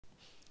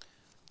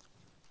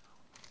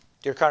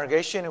Dear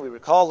congregation, we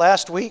recall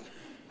last week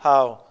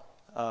how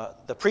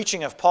the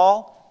preaching of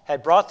Paul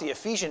had brought the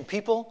Ephesian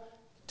people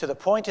to the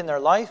point in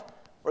their life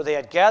where they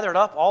had gathered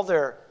up all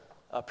their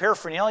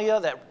paraphernalia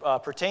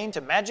that pertained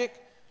to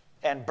magic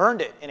and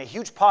burned it in a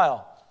huge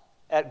pile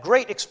at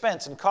great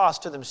expense and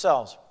cost to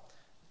themselves.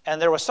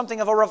 And there was something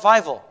of a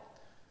revival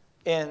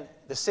in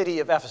the city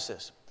of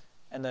Ephesus.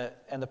 And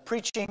the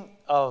preaching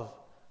of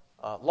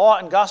law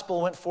and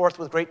gospel went forth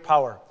with great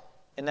power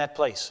in that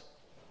place.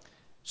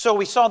 So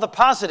we saw the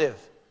positive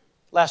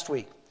last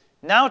week.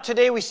 Now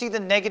today we see the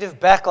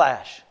negative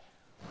backlash.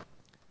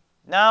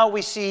 Now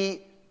we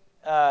see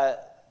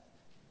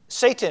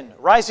Satan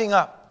rising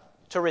up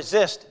to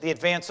resist the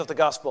advance of the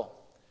gospel.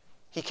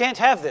 He can't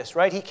have this,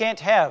 right? He can't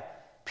have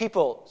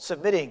people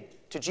submitting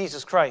to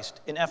Jesus Christ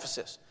in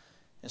Ephesus.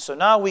 And so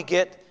now we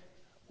get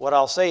what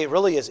I'll say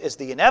really is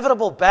the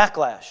inevitable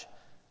backlash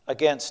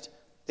against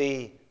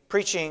the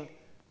preaching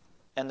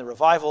and the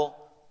revival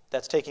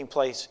that's taking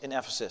place in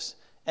Ephesus.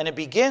 And it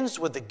begins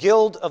with the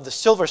guild of the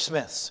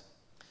silversmiths.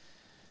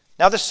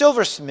 Now the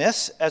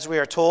silversmiths, as we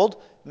are told,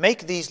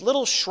 make these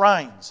little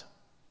shrines.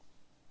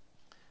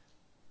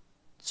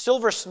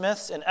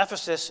 Silversmiths in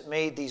Ephesus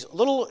made these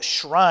little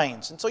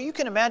shrines. And so you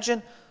can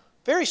imagine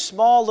very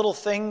small little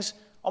things,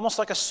 almost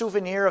like a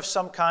souvenir of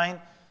some kind.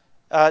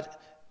 And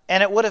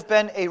it would have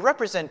been a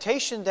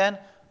representation then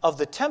of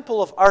the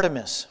temple of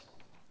Artemis.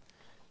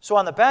 So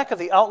on the back of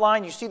the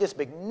outline, you see this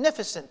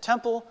magnificent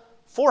temple,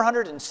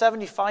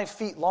 475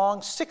 feet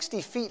long,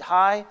 60 feet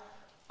high,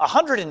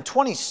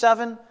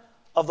 127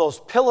 of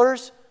those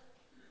pillars,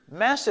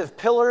 massive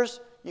pillars.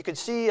 You can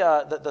see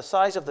the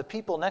size of the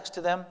people next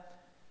to them.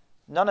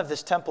 None of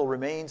this temple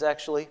remains,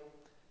 actually,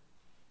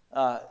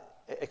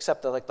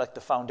 except like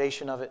the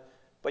foundation of it.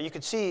 But you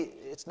can see,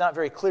 it's not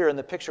very clear in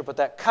the picture, but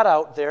that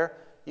cutout there,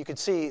 you can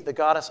see the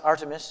goddess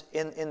Artemis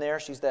in there.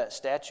 She's that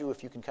statue,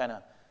 if you can kind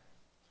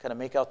of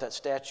make out that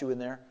statue in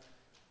there.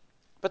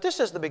 But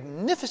this is the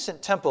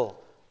magnificent temple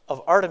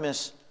of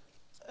Artemis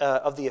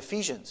of the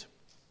Ephesians.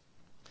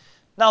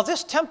 Now,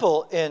 this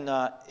temple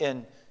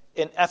in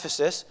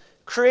Ephesus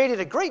created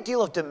a great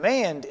deal of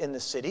demand in the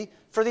city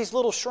for these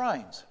little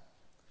shrines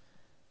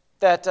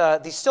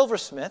that these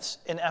silversmiths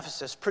in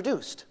Ephesus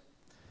produced.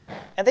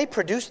 And they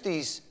produced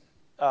these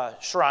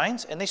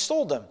shrines, and they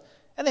sold them,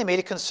 and they made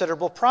a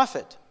considerable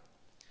profit.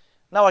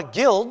 Now, a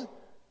guild,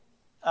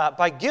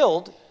 by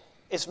guild,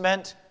 is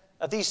meant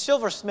these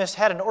silversmiths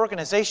had an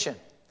organization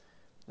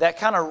that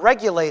kind of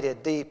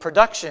regulated the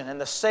production and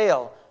the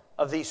sale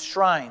of these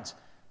shrines.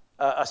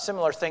 A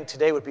similar thing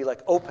today would be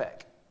like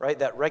OPEC, right?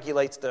 That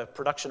regulates the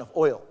production of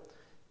oil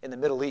in the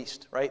Middle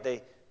East, right?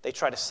 They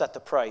try to set the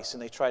price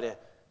and they try to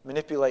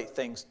manipulate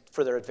things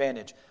for their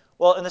advantage.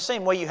 Well, in the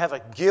same way, you have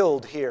a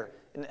guild here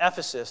in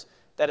Ephesus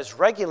that is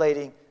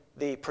regulating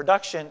the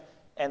production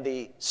and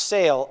the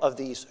sale of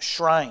these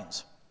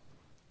shrines.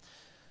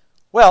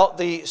 Well,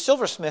 the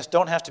silversmiths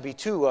don't have to be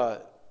too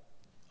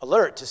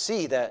alert to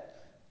see that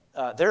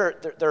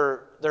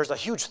there's a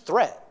huge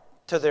threat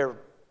to their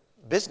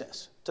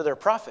business, to their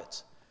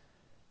profits.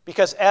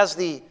 Because as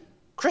the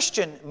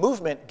Christian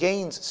movement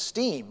gains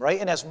steam, right,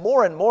 and as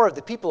more and more of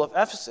the people of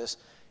Ephesus,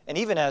 and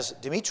even as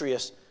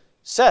Demetrius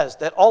says,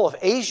 that all of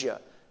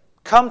Asia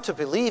come to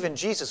believe in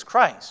Jesus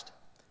Christ,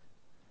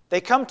 they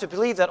come to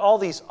believe that all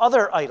these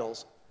other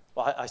idols,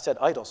 well, I said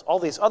idols, all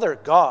these other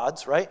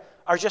gods, right,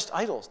 are just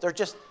idols. They're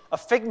just a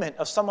figment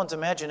of someone's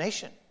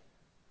imagination.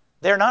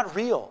 They're not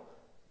real.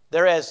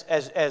 They're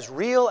as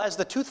real as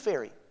the tooth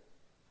fairy.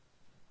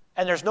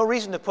 And there's no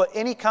reason to put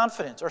any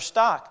confidence or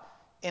stock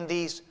in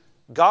these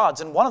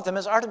gods, and one of them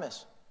is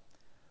Artemis.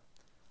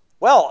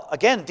 Well,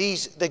 again,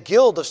 the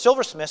guild of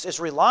silversmiths is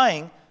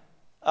relying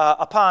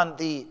upon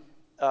the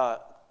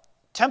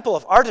temple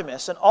of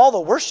Artemis and all the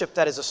worship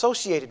that is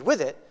associated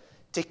with it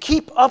to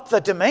keep up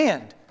the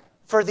demand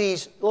for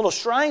these little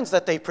shrines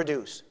that they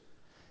produce.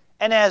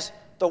 And as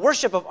the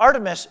worship of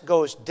Artemis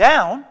goes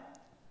down,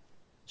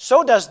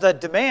 so does the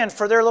demand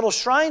for their little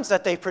shrines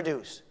that they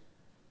produce.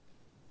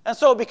 And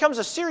so it becomes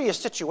a serious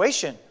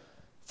situation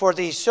for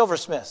these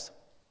silversmiths.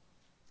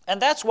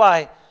 And that's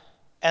why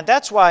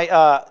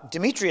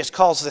Demetrius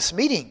calls this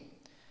meeting.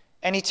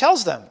 And he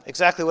tells them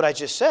exactly what I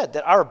just said,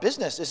 that our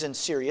business is in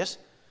serious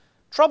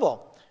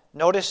trouble.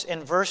 Notice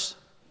in verse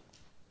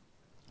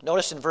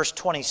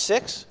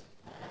 26.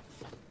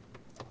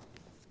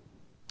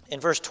 In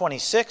verse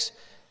 26,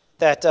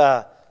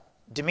 that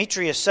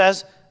Demetrius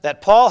says that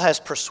Paul has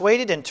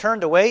persuaded and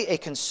turned away a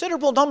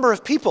considerable number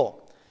of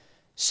people,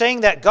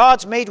 saying that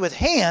gods made with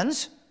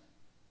hands,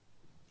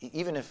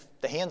 even if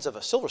the hands of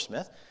a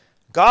silversmith,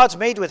 gods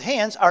made with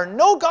hands are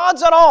no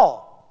gods at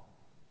all.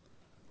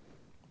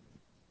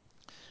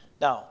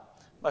 Now,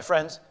 my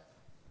friends,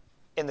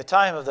 in the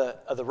time of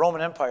the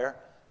Roman Empire,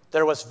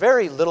 there was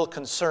very little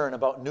concern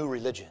about new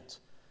religions.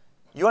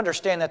 You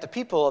understand that the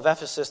people of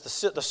Ephesus,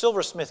 the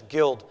silversmith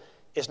guild,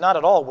 is not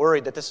at all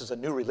worried that this is a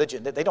new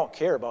religion. They don't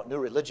care about new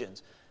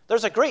religions.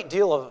 There's a great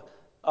deal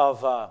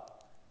of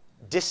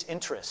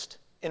disinterest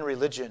in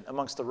religion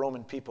amongst the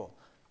Roman people.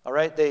 All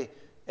right,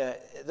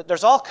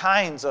 There's all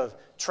kinds of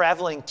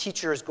traveling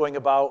teachers going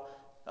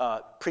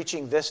about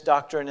preaching this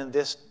doctrine and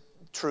this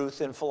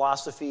truth and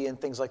philosophy and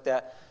things like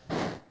that.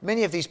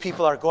 Many of these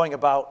people are going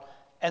about,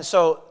 and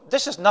so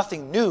this is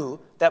nothing new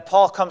that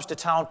Paul comes to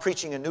town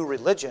preaching a new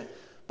religion,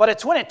 but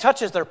it's when it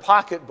touches their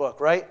pocketbook,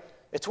 right?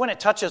 It's when it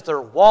touches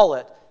their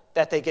wallet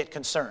that they get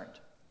concerned.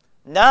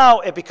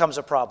 Now it becomes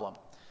a problem.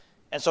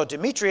 And so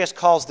Demetrius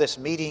calls this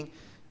meeting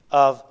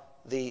of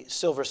the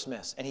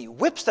silversmiths, and he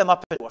whips them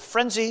up into a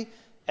frenzy.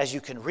 As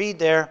you can read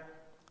there,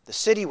 the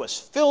city was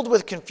filled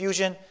with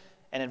confusion,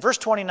 and in verse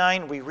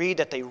 29 we read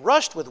that they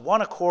rushed with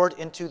one accord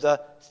into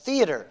the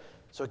theater.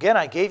 So again,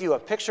 I gave you a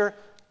picture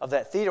of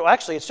that theater. Well,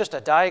 actually, it's just a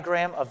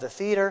diagram of the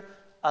theater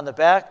on the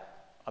back.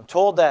 I'm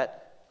told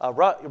that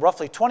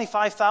roughly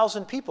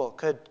 25,000 people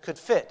could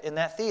fit in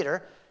that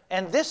theater.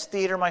 And this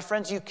theater, my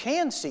friends, you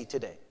can see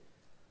today.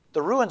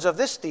 The ruins of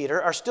this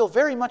theater are still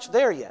very much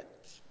there yet.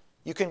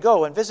 You can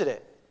go and visit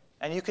it,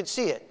 and you can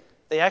see it.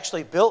 They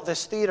actually built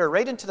this theater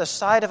right into the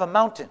side of a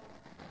mountain,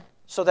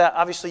 so that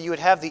obviously you would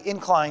have the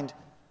incline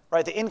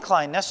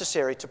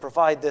necessary to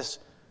provide this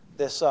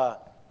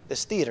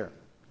theater.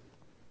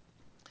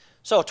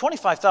 So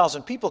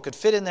 25,000 people could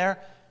fit in there,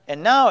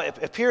 and now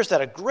it appears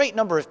that a great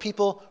number of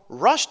people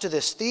rushed to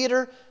this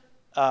theater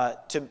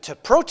to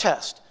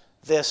protest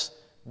this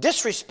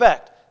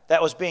disrespect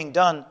that was being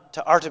done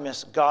to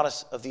Artemis,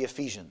 goddess of the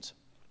Ephesians.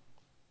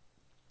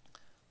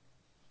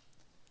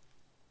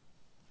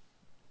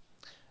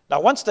 Now,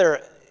 once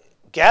they're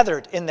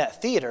gathered in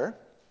that theater,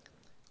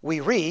 we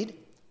read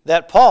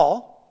that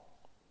Paul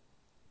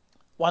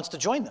wants to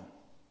join them.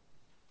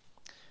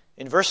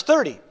 In verse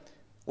 30,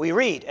 we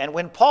read, "And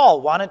when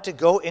Paul wanted to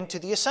go into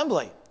the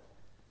assembly."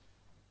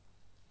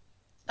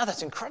 Now,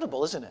 that's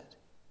incredible, isn't it?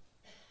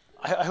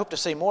 I hope to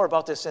say more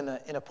about this in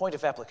a point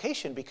of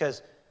application,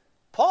 because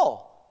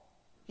Paul,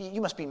 you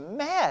must be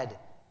mad.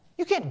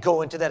 You can't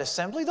go into that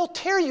assembly. They'll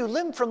tear you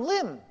limb from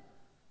limb.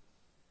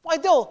 Why,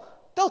 they'll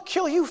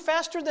kill you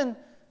faster than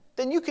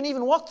you can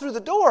even walk through the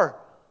door.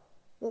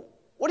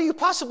 What are you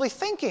possibly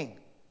thinking?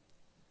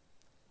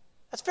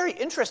 That's very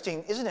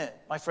interesting, isn't it,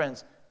 my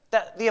friends?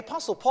 That the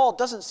Apostle Paul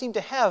doesn't seem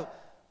to have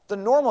the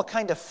normal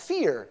kind of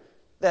fear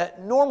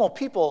that normal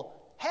people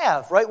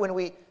have, right? When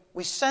we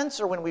sense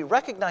or when we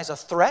recognize a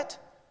threat,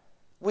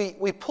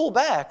 we pull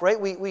back, right?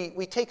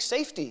 We take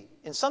safety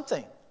in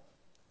something.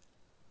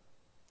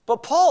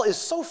 But Paul is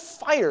so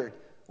fired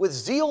with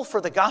zeal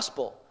for the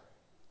gospel.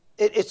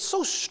 It's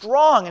so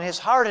strong in his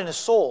heart and his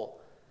soul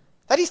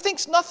that he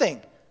thinks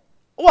nothing.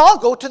 Well, I'll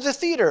go to the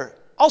theater.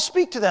 I'll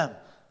speak to them.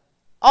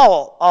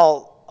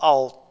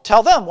 I'll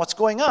tell them what's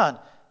going on,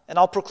 and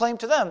I'll proclaim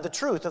to them the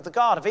truth of the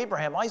God of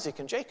Abraham, Isaac,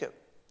 and Jacob.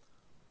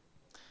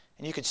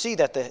 And you can see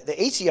that the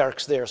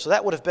Asiarchs there, so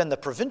that would have been the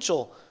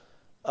provincial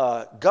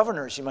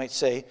governors, you might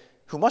say,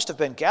 who must have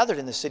been gathered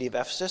in the city of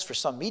Ephesus for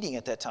some meeting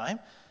at that time.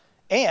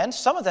 And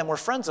some of them were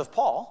friends of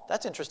Paul.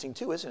 That's interesting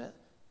too, isn't it?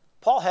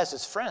 Paul has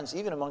his friends,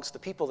 even amongst the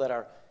people that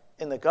are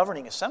in the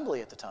governing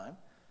assembly at the time.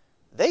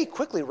 They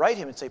quickly write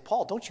him and say,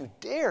 "Paul, don't you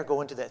dare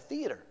go into that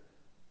theater.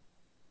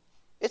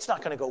 It's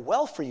not going to go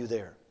well for you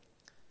there."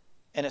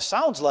 And it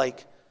sounds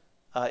like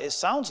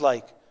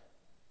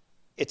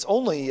it's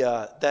only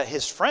that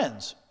his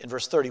friends, in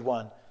verse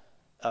 31,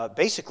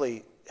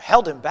 basically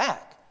held him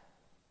back.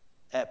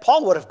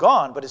 Paul would have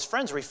gone, but his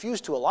friends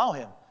refused to allow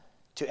him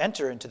to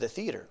enter into the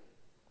theater.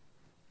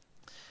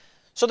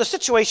 So the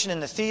situation in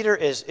the theater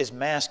is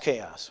mass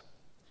chaos,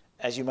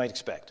 as you might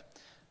expect.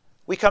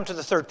 We come to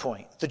the third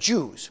point, the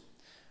Jews.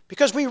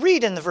 Because we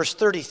read in the verse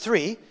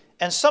 33,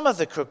 "And some of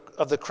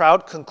the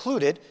crowd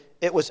concluded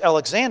it was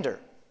Alexander,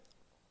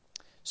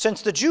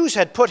 since the Jews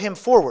had put him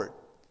forward.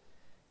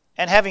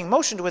 And having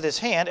motioned with his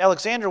hand,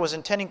 Alexander was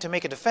intending to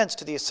make a defense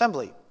to the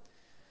assembly."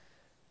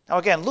 Now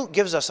again, Luke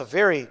gives us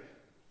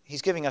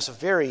he's giving us a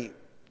very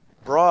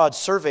broad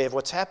survey of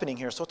what's happening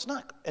here, so it's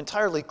not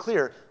entirely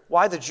clear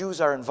why the Jews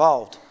are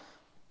involved.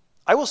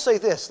 I will say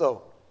this,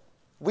 though.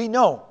 We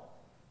know,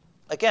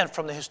 again,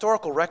 from the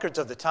historical records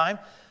of the time,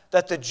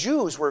 that the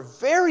Jews were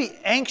very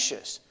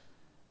anxious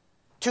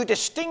to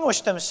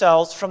distinguish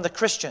themselves from the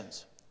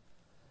Christians.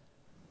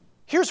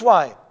 Here's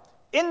why.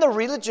 In the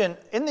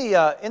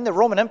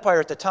Roman Empire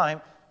at the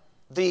time,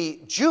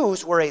 the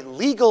Jews were a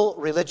legal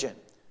religion.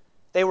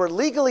 They were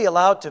legally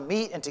allowed to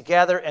meet and to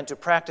gather and to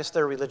practice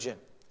their religion.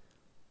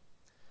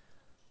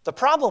 The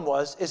problem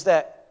is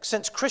that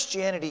since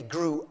Christianity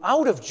grew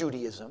out of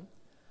Judaism,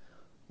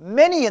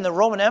 many in the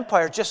Roman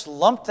Empire just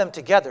lumped them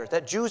together,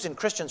 that Jews and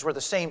Christians were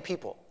the same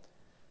people.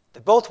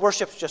 They both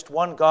worshipped just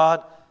one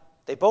God.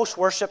 They both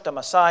worshipped a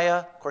Messiah.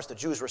 Of course, the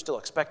Jews were still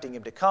expecting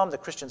him to come. The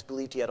Christians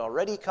believed he had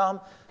already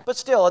come. But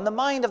still, in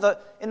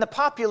the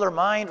popular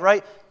mind,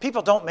 right,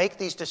 people don't make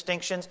these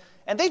distinctions,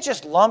 and they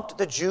just lumped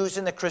the Jews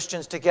and the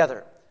Christians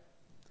together.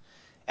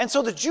 And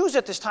so the Jews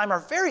at this time are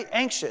very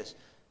anxious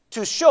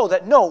to show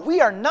that, no,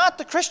 we are not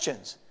the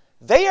Christians.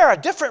 They are a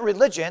different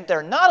religion.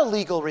 They're not a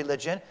legal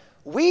religion.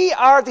 We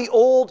are the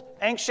old,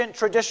 ancient,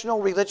 traditional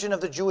religion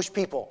of the Jewish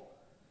people,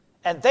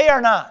 and they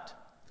are not.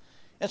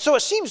 And so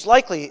it seems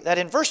likely that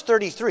in verse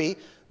 33,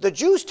 the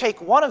Jews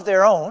take one of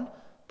their own,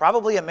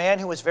 probably a man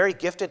who was very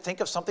gifted.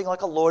 Think of something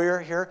like a lawyer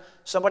here,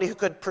 somebody who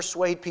could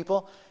persuade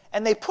people.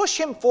 And they push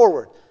him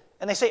forward.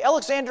 And they say,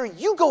 Alexander,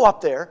 you go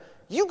up there.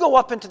 You go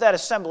up into that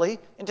assembly,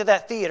 into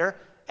that theater,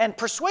 and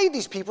persuade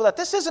these people that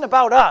this isn't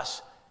about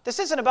us. This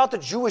isn't about the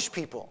Jewish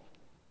people.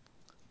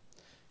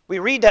 We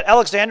read that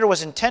Alexander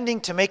was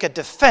intending to make a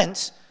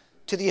defense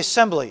to the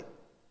assembly.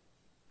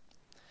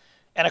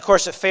 And of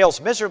course it fails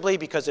miserably,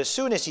 because as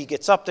soon as he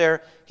gets up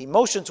there, he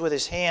motions with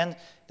his hand.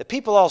 The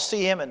people all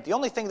see him, and the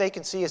only thing they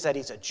can see is that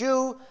he's a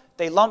Jew.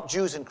 They lump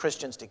Jews and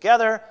Christians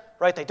together,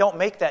 right? They don't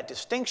make that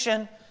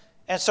distinction.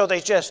 And so they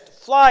just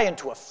fly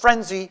into a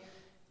frenzy.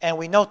 And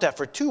we note that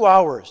for 2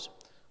 hours,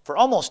 for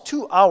almost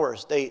 2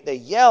 hours,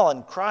 they yell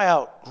and cry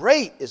out,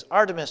 "Great is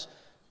Artemis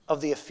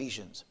of the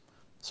Ephesians."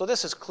 So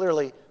this is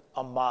clearly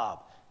a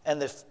mob.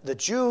 And the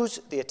Jews,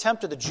 the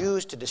attempt of the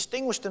Jews to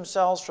distinguish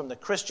themselves from the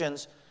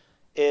Christians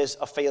is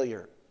a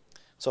failure.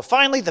 So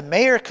finally, the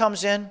mayor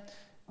comes in.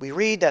 We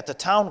read that the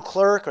town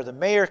clerk or the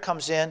mayor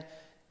comes in,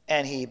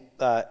 and he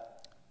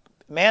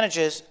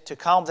manages to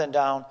calm them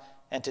down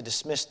and to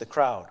dismiss the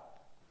crowd.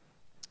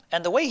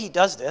 And the way he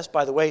does this,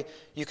 by the way,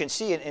 you can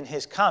see it in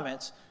his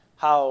comments,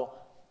 how,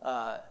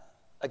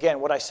 again,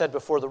 what I said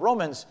before, the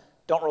Romans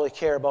don't really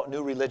care about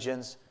new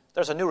religions.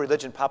 There's a new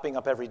religion popping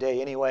up every day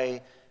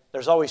anyway.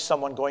 There's always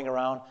someone going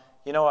around.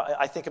 You know,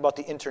 I think about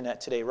the internet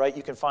today, right?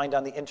 You can find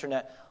on the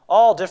internet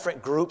all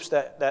different groups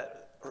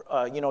that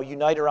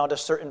unite around a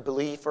certain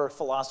belief or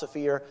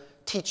philosophy or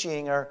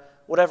teaching or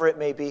whatever it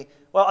may be.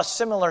 Well, a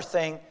similar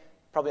thing,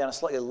 probably on a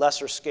slightly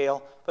lesser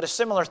scale, but a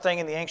similar thing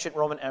in the ancient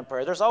Roman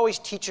Empire. There's always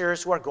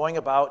teachers who are going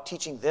about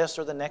teaching this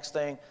or the next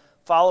thing,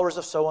 followers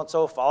of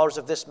so-and-so, followers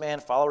of this man,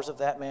 followers of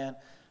that man,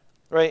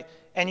 right?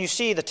 And you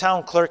see the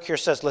town clerk here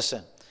says,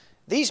 listen,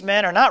 these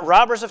men are not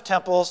robbers of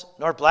temples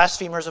nor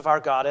blasphemers of our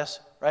goddess,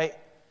 right?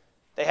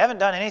 They haven't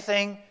done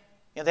anything.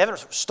 They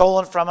haven't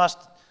stolen from us.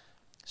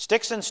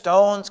 Sticks and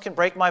stones can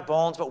break my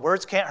bones, but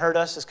words can't hurt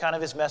us is kind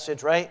of his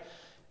message, right?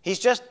 He's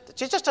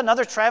just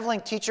another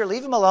traveling teacher.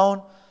 Leave him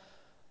alone.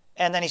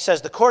 And then he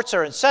says, the courts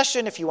are in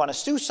session. If you want to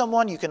sue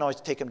someone, you can always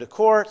take him to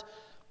court.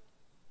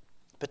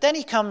 But then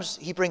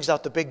he brings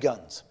out the big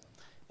guns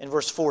in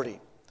verse 40.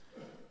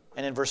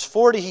 And in verse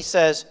 40 he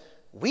says,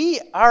 we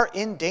are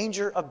in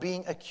danger of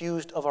being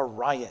accused of a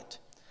riot.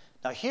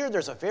 Now here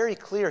there's a very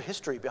clear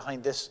history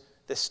behind this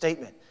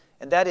statement.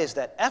 And that is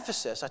that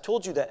Ephesus, I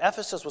told you that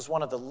Ephesus was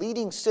one of the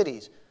leading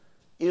cities,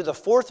 either the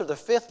fourth or the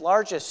fifth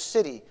largest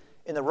city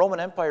in the Roman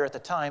Empire at the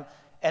time.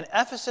 And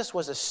Ephesus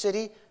was a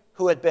city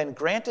who had been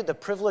granted the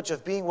privilege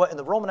of being what in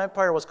the Roman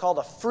Empire was called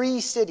a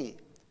free city.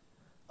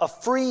 A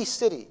free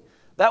city.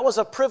 That was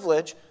a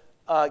privilege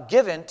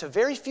given to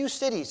very few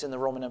cities in the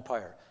Roman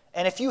Empire.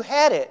 And if you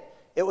had it,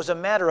 it was a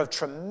matter of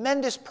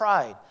tremendous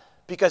pride,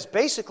 because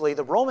basically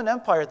the Roman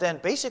Empire then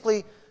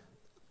basically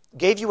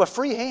gave you a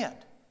free hand.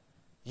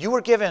 You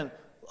were given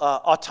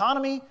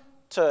autonomy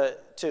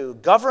to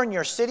govern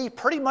your city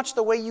pretty much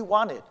the way you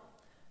wanted.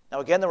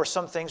 Now again, there were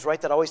some things, right,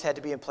 that always had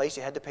to be in place.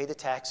 You had to pay the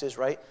taxes,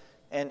 right?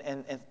 And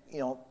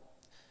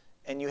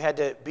you had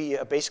to be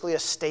basically a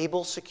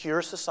stable,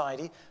 secure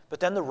society. But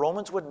then the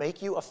Romans would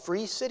make you a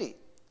free city.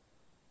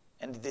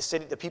 And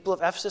the people of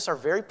Ephesus are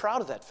very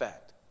proud of that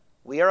fact.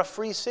 We are a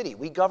free city.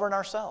 We govern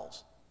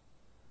ourselves.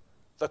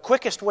 The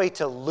quickest way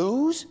to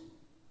lose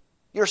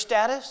your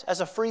status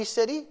as a free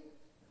city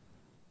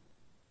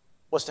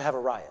was to have a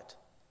riot.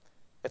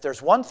 If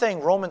there's one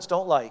thing Romans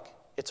don't like,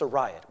 it's a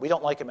riot. We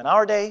don't like him in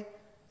our day.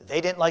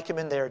 They didn't like him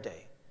in their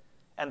day.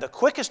 And the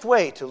quickest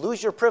way to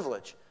lose your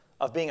privilege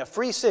of being a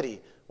free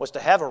city was to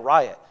have a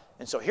riot.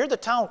 And so here the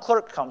town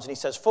clerk comes and he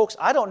says, folks,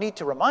 I don't need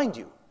to remind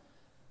you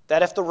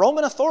that if the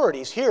Roman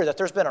authorities hear that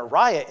there's been a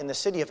riot in the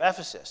city of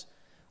Ephesus,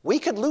 we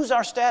could lose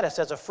our status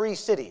as a free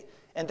city.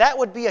 And that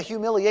would be a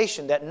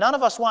humiliation that none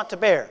of us want to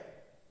bear.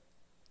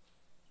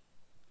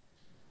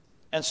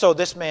 And so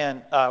this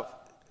man,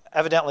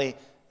 evidently,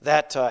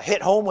 that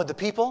hit home with the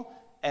people,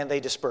 and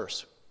they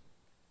disperse.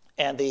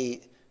 And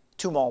the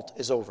tumult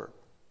is over.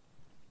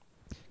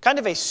 Kind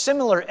of a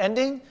similar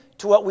ending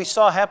to what we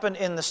saw happen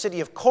in the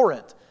city of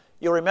Corinth.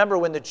 You'll remember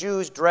when the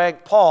Jews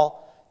dragged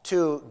Paul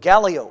to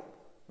Gallio.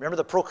 Remember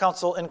the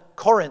proconsul in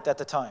Corinth at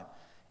the time.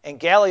 And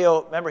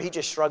Gallio, remember, he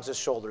just shrugs his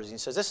shoulders. He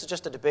says, this is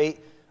just a debate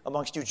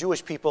amongst you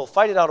Jewish people.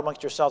 Fight it out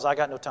amongst yourselves. I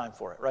got no time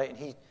for it, right?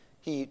 And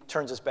he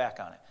turns his back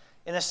on it.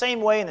 In the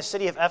same way, in the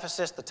city of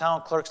Ephesus, the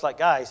town clerk's like,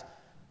 guys,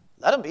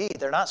 let them be.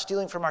 They're not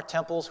stealing from our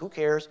temples. Who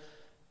cares?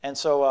 And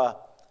so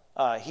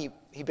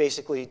he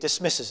basically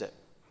dismisses it.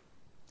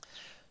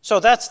 So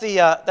that's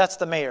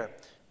the mayor.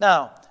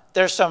 Now,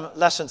 there's some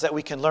lessons that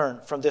we can learn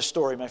from this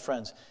story, my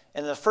friends.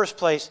 And in the first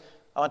place,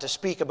 I want to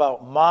speak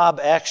about mob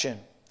action.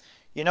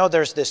 You know,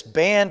 there's this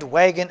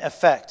bandwagon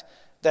effect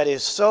that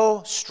is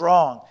so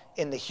strong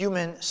in the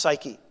human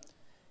psyche,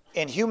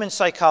 in human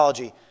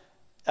psychology.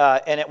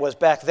 And it was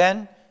back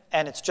then,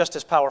 and it's just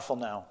as powerful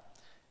now.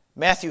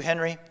 Matthew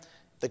Henry,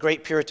 the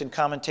great Puritan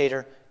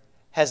commentator,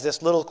 has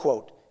this little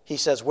quote. He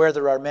says, where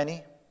there are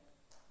many,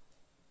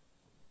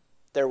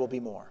 there will be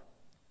more.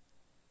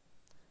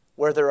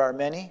 Where there are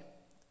many,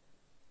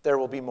 there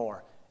will be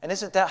more. And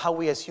isn't that how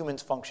we as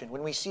humans function?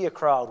 When we see a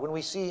crowd, when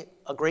we see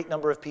a great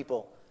number of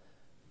people,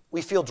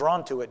 we feel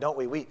drawn to it, don't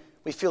we?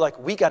 We feel like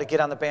we got to get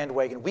on the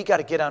bandwagon. We got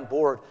to get on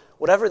board.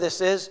 Whatever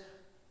this is,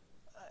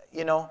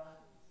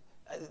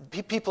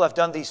 people have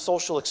done these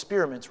social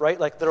experiments, right?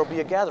 Like there will be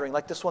a gathering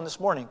like this one this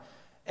morning.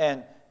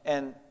 And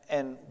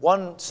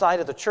one side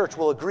of the church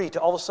will agree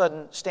to all of a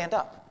sudden stand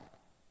up.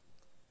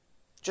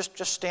 Just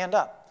stand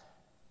up.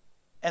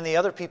 And the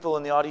other people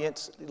in the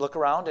audience look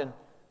around and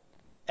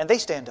they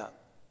stand up.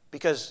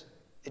 Because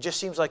it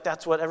just seems like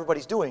that's what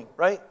everybody's doing,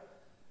 right?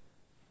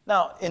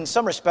 Now, in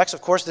some respects,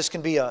 of course, this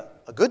can be a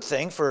good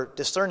thing for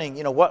discerning,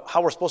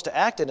 how we're supposed to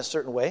act in a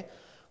certain way.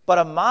 But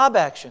a mob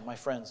action, my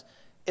friends,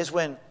 is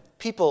when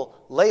people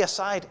lay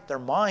aside their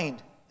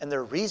mind and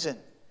their reason.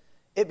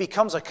 It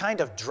becomes a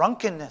kind of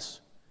drunkenness.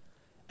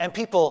 And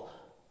people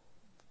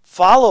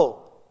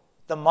follow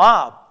the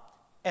mob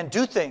and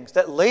do things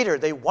that later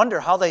they wonder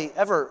how they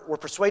ever were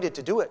persuaded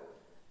to do it.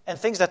 And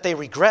things that they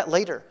regret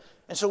later.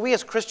 And so we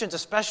as Christians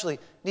especially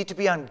need to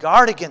be on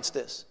guard against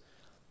this.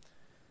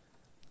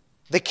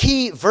 The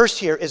key verse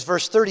here is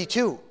verse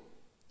 32.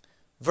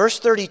 Verse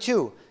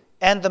 32.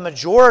 And the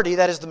majority,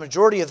 that is the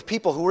majority of the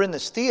people who were in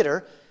this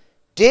theater,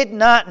 did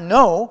not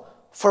know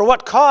for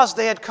what cause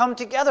they had come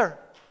together.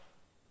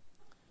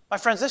 My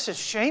friends, this is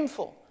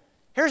shameful.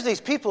 Here's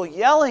these people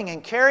yelling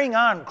and carrying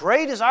on.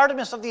 Great is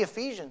Artemis of the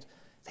Ephesians.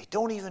 They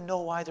don't even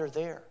know why they're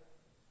there.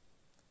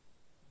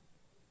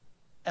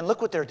 And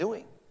look what they're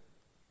doing.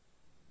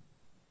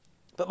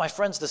 But my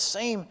friends, the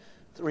same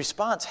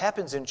response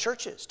happens in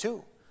churches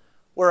too,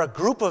 where a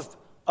group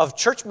of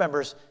church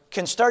members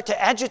can start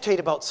to agitate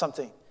about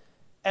something.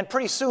 And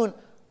pretty soon,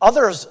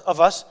 others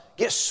of us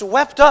get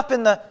swept up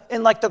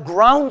in like the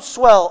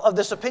groundswell of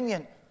this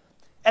opinion.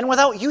 And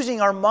without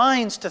using our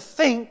minds to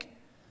think,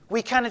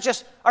 we kind of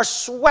just are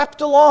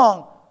swept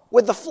along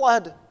with the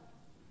flood.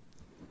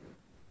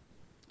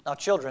 Now,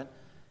 children,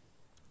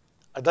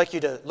 I'd like you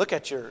to look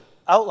at your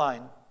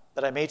outline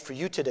that I made for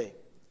you today.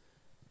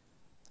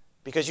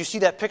 Because you see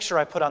that picture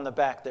I put on the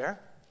back there.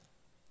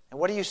 And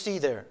what do you see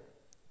there?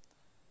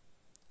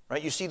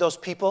 Right? You see those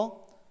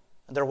people,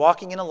 and they're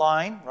walking in a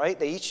line, right?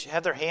 They each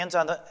have their hands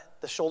on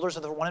the shoulders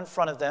of the one in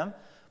front of them.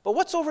 But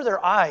what's over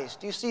their eyes?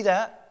 Do you see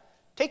that?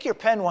 Take your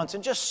pen once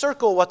and just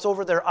circle what's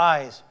over their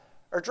eyes.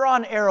 Or draw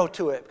an arrow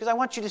to it, because I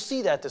want you to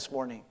see that this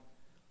morning.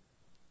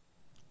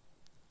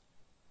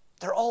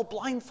 They're all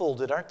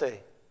blindfolded, aren't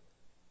they?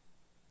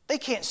 They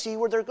can't see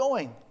where they're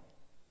going.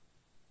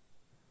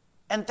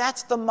 And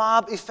that's the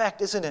mob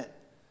effect, isn't it?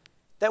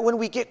 That when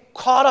we get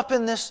caught up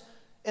in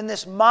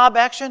this mob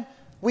action,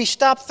 we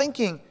stop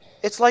thinking.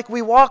 It's like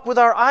we walk with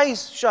our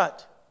eyes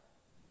shut.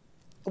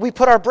 We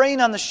put our brain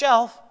on the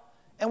shelf,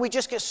 and we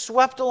just get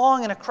swept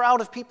along in a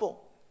crowd of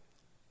people.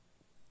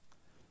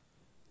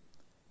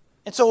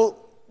 And so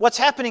what's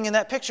happening in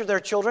that picture there,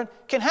 children,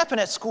 can happen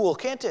at school,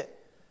 can't it?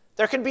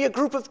 There can be a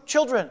group of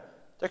children.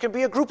 There can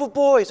be a group of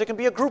boys. There can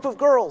be a group of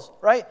girls,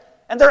 right?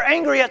 And they're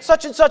angry at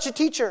such and such a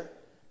teacher.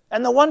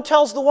 And the one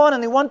tells the one,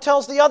 and the one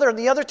tells the other, and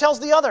the other tells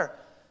the other.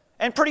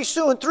 And pretty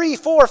soon, 3,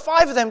 4,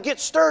 5 of them get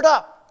stirred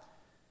up.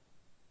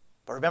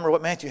 But remember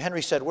what Matthew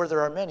Henry said, where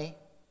there are many,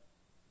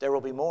 there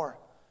will be more.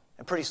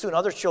 And pretty soon,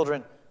 other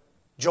children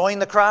join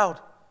the crowd.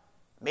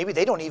 Maybe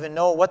they don't even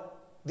know what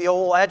the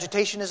whole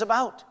agitation is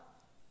about.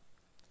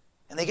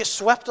 And they get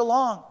swept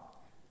along.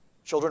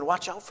 Children,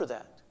 watch out for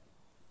that.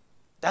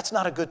 That's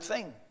not a good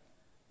thing.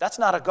 That's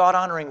not a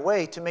God-honoring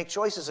way to make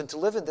choices and to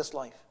live in this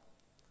life.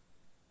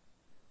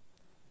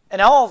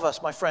 And all of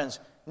us, my friends,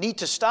 need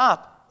to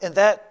stop in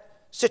that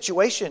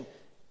situation.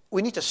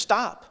 We need to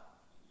stop.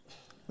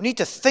 We need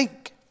to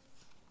think.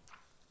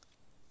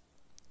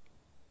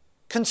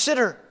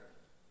 Consider.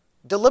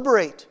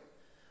 Deliberate.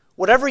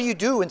 Whatever you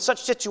do in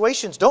such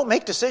situations, don't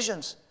make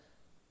decisions.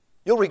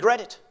 You'll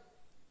regret it.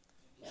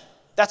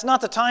 That's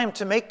not the time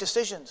to make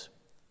decisions.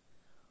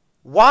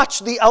 Watch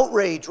the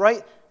outrage,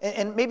 right?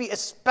 And maybe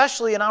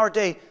especially in our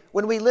day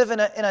when we live in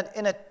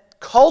a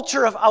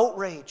culture of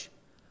outrage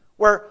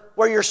where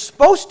you're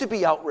supposed to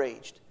be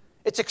outraged.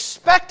 It's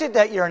expected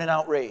that you're in an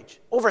outrage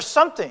over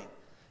something.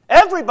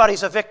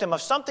 Everybody's a victim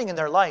of something in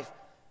their life.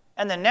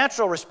 And the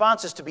natural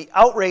response is to be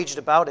outraged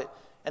about it.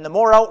 And the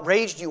more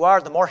outraged you are,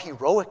 the more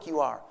heroic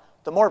you are.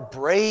 The more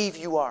brave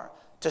you are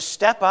to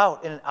step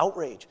out in an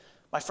outrage.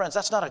 My friends,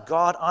 that's not a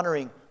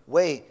God-honoring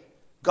way.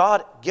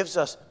 God gives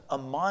us a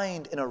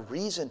mind and a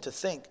reason to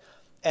think.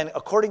 And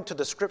according to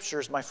the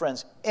Scriptures, my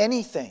friends,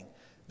 anything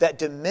that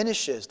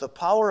diminishes the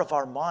power of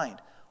our mind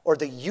or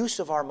the use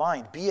of our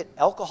mind, be it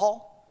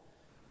alcohol,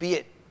 be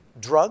it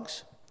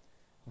drugs,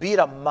 be it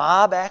a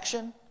mob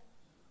action,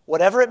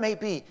 whatever it may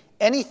be,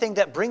 anything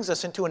that brings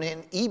us into an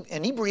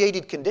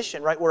inebriated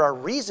condition, right, where our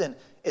reason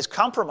is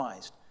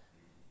compromised,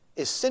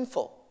 is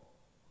sinful.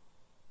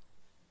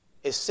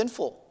 Is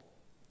sinful.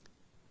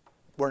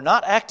 We're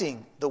not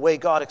acting the way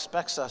God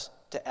expects us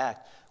to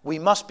act. We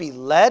must be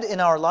led in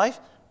our life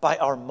by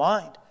our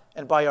mind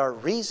and by our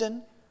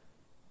reason,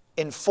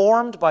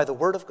 informed by the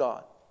Word of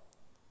God.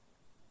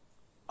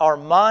 Our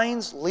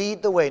minds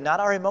lead the way, not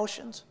our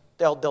emotions.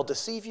 They'll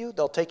deceive you.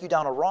 They'll take you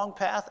down a wrong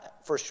path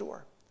for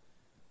sure.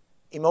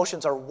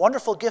 Emotions are a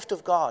wonderful gift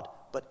of God,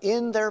 but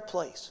in their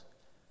place.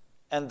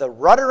 And the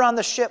rudder on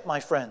the ship, my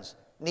friends,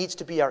 needs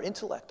to be our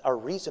intellect, our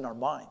reason, our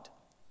mind.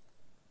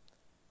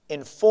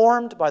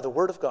 Informed by the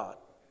Word of God.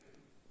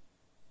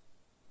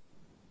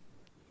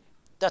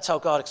 That's how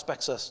God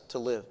expects us to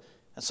live.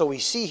 And so we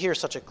see here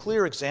such a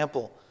clear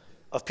example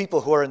of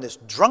people who are in this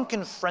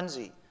drunken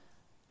frenzy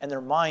and their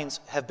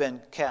minds have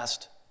been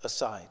cast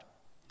aside.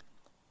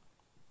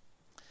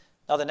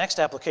 Now the next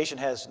application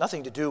has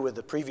nothing to do with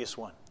the previous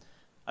one.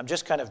 I'm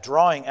just kind of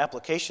drawing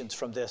applications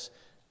from this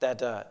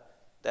that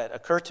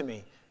occur to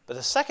me. But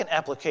the second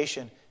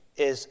application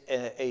is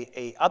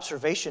a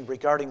observation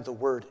regarding the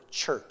word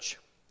church.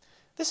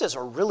 This is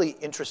a really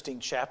interesting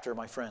chapter,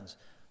 my friends,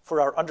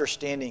 for our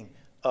understanding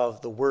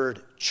of the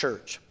word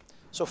church.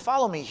 So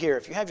follow me here.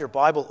 If you have your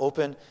Bible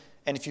open,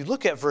 and if you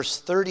look at verse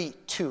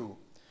 32,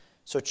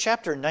 so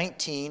chapter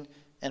 19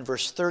 and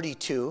verse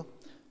 32,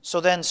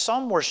 so then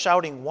some were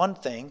shouting one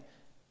thing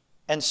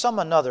and some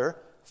another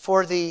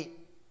for the,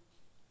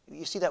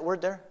 you see that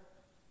word there?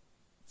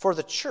 For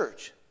the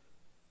church.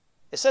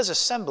 It says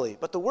assembly,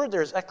 but the word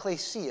there is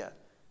ekklesia,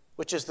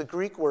 which is the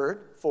Greek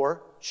word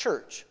for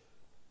church.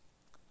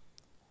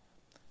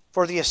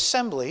 For the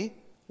assembly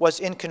was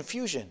in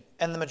confusion,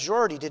 and the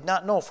majority did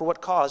not know for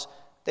what cause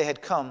they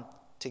had come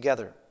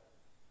together.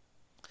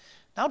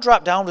 Now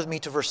drop down with me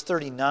to verse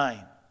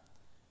 39.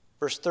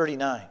 Verse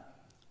 39.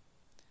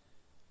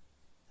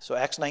 So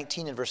Acts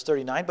 19 and verse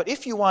 39. But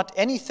if you want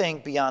anything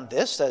beyond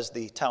this, says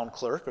the town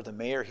clerk or the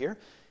mayor here,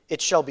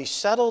 it shall be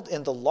settled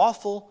in the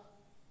lawful,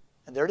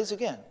 and there it is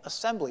again,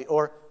 assembly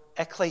or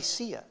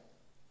ekklesia,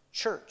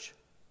 church.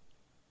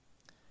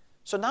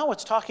 So now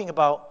it's talking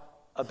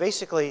about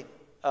basically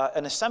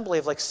an assembly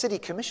of like city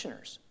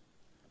commissioners.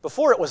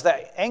 Before it was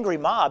that angry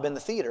mob in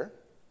the theater.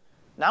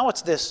 Now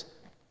it's this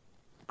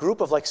group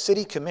of like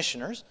city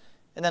commissioners.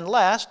 And then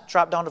last,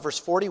 drop down to verse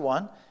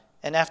 41.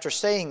 And after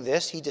saying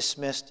this, he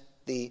dismissed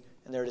the,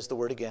 and there it is the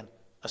word again,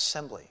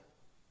 assembly.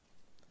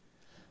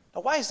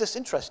 Now why is this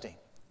interesting?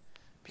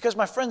 Because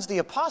my friends, the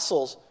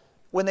apostles,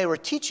 when they were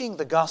teaching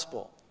the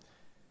gospel,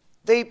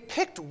 they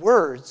picked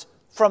words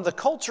from the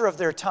culture of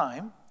their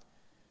time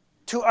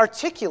to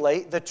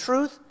articulate the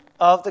truth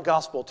of the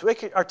gospel, to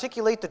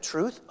articulate the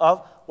truth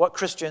of what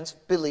Christians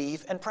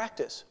believe and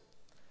practice.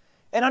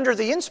 And under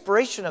the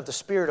inspiration of the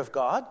Spirit of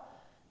God,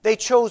 they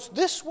chose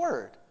this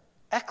word,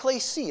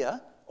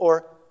 ekklesia,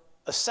 or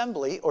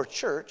assembly or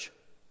church,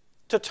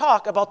 to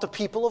talk about the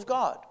people of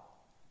God.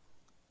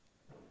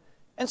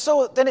 And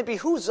so then it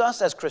behooves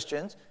us as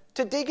Christians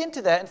to dig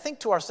into that and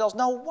think to ourselves,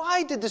 now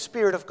why did the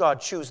Spirit of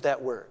God choose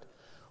that word?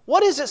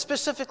 What is it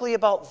specifically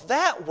about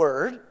that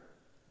word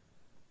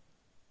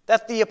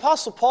that the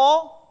Apostle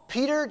Paul,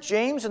 Peter,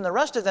 James, and the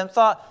rest of them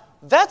thought,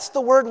 that's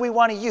the word we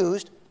want to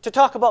use to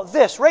talk about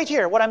this right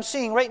here, what I'm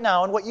seeing right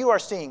now and what you are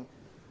seeing.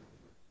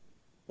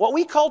 What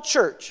we call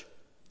church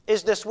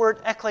is this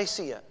word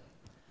ekklesia.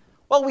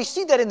 Well, we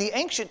see that in the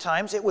ancient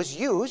times it was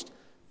used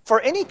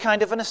for any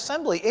kind of an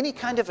assembly, any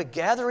kind of a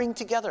gathering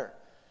together.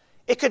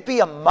 It could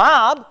be a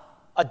mob,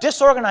 a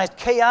disorganized,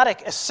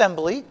 chaotic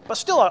assembly, but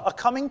still a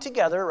coming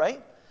together,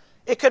 right?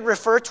 It could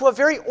refer to a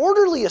very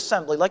orderly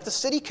assembly, like the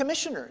city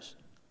commissioners.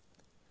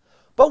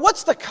 But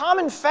what's the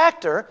common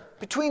factor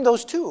between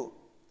those two?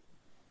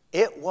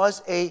 It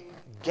was a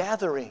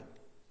gathering.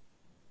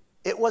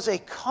 It was a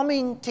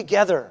coming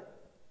together.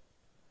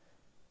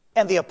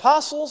 And the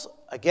apostles,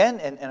 again,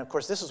 and of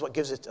course this is what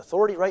gives it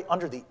authority, right?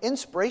 Under the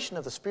inspiration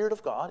of the Spirit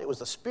of God. It was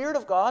the Spirit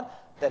of God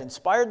that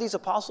inspired these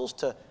apostles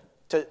to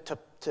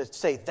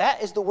say,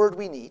 that is the word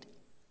we need.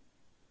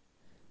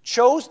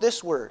 Chose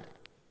this word.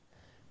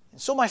 And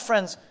so, my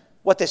friends,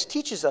 what this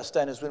teaches us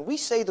then is when we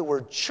say the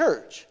word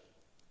church,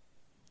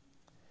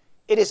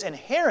 it is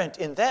inherent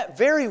in that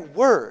very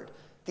word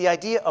the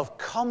idea of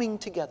coming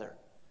together,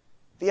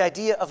 the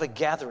idea of a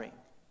gathering.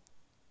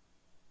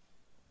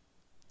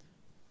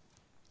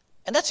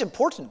 And that's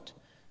important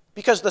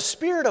because the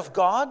Spirit of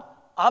God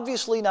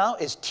obviously now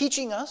is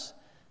teaching us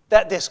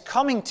that this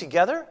coming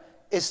together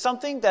is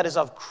something that is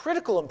of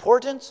critical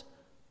importance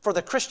for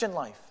the Christian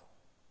life.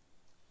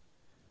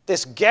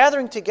 This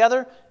gathering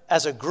together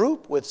as a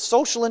group with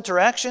social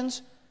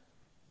interactions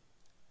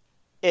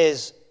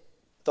is,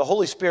 the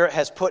Holy Spirit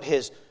has put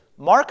His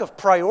mark of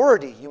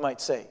priority, you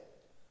might say,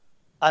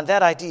 on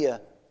that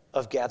idea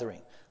of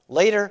gathering.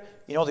 Later,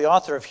 the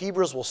author of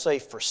Hebrews will say,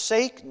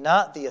 forsake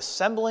not the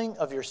assembling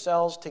of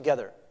yourselves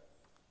together.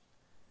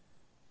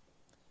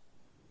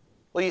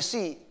 Well, you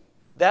see,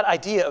 that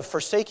idea of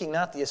forsaking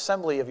not the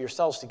assembly of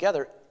yourselves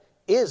together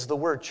is the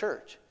word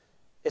church.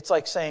 It's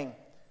like saying,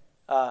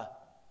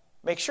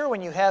 make sure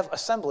when you have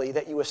assembly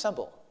that you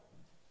assemble.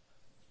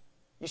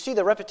 You see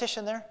the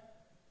repetition there?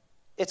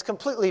 It's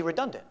completely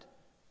redundant.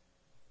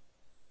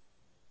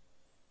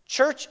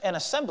 Church and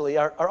assembly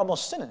are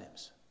almost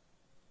synonyms.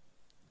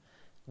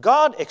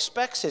 God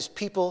expects His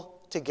people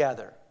to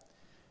gather.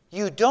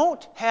 You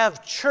don't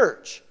have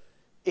church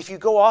if you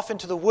go off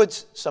into the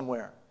woods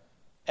somewhere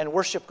and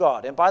worship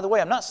God. And by the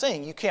way, I'm not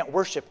saying you can't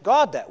worship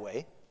God that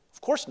way.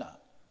 Of course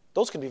not.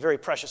 Those can be very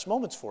precious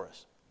moments for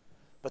us.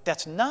 But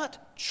that's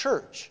not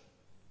church.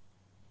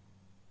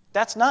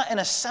 That's not an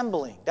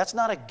assembling. That's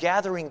not a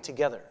gathering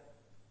together.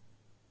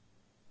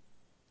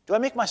 Do I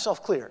make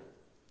myself clear?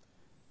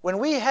 When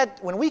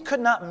we could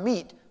not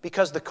meet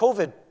because the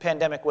COVID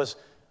pandemic was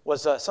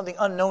something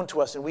unknown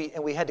to us and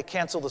we had to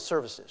cancel the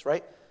services,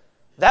 right?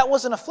 That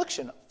was an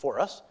affliction for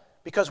us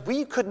because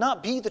we could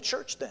not be the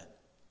church then.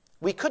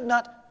 We could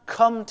not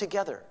come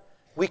together.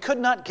 We could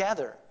not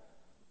gather.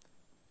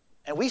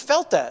 And we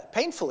felt that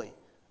painfully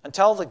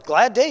until the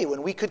glad day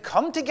when we could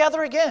come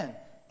together again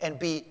and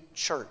be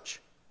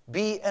church,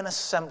 be an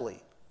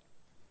assembly.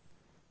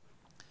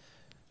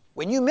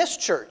 When you miss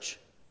church,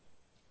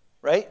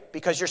 right,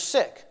 because you're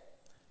sick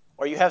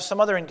or you have some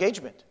other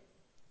engagement,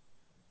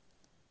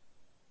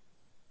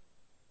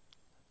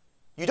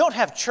 you don't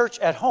have church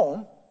at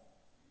home,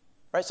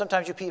 right?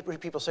 Sometimes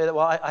people say that,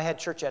 well, I had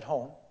church at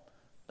home.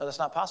 No, that's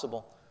not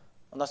possible.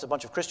 Unless a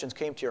bunch of Christians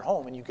came to your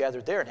home and you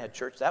gathered there and had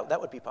church, that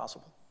would be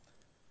possible.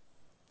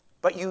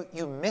 But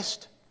you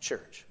missed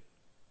church,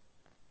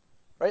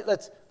 right?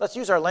 Let's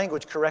use our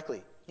language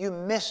correctly. You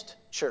missed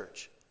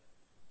church.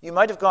 You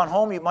might have gone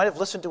home, you might have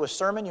listened to a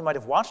sermon, you might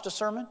have watched a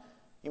sermon,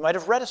 you might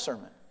have read a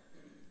sermon.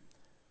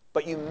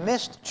 But you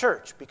missed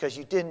church because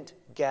you didn't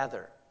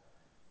gather.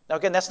 Now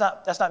again, that's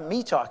not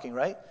me talking,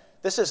 right?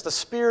 This is the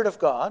Spirit of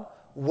God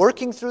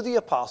working through the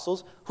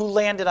apostles who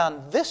landed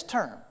on this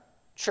term,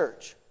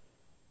 church,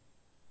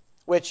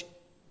 which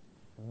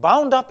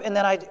bound up in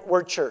that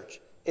word church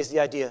is the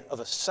idea of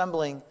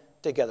assembling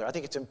together. I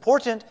think it's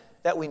important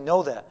that we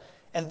know that.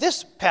 And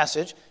this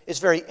passage is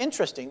very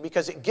interesting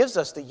because it gives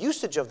us the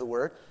usage of the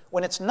word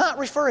when it's not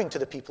referring to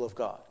the people of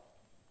God.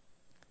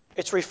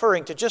 It's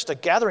referring to just a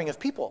gathering of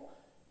people.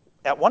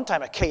 At one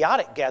time, a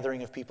chaotic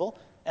gathering of people,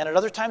 and at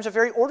other times, a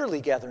very orderly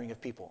gathering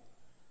of people.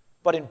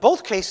 But in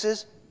both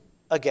cases,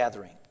 a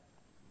gathering.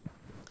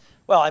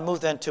 Well, I move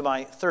then to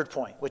my third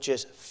point, which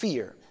is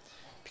fear.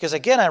 Because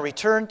again, I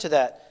return to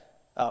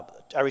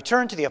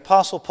the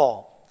Apostle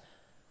Paul,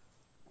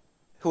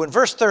 who in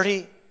verse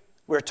 30,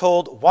 we're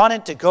told,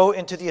 wanted to go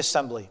into the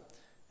assembly,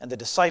 and the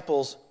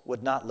disciples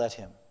would not let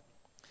him.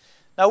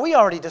 Now, we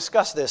already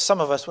discussed this, some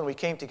of us, when we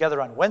came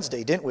together on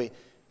Wednesday, didn't we?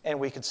 And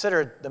we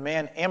considered the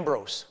man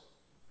Ambrose,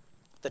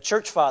 the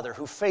church father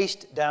who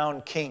faced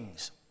down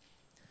kings.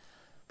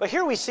 But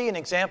here we see an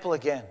example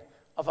again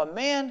of a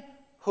man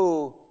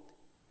who,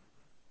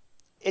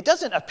 it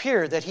doesn't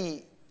appear that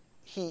he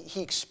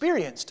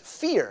experienced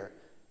fear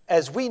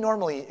as we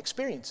normally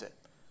experience it.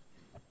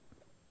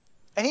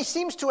 And he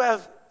seems to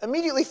have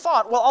immediately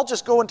thought, well, I'll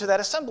just go into that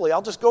assembly.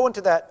 I'll just go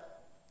into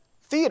that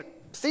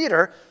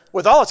theater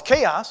with all its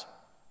chaos,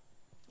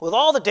 with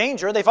all the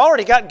danger. They've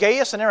already got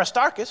Gaius and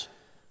Aristarchus,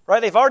 right?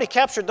 They've already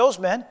captured those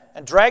men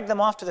and dragged them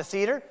off to the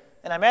theater.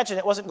 And I imagine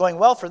it wasn't going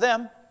well for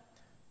them.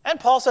 And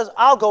Paul says,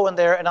 I'll go in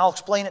there and I'll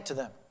explain it to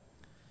them.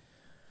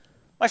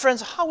 My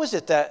friends, how is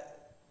it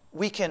that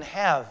we can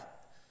have,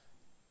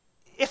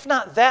 if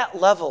not that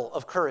level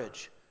of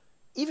courage,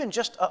 even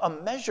just a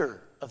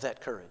measure of that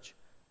courage?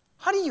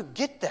 How do you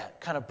get that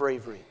kind of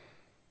bravery?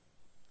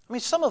 I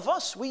mean, some of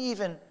us, we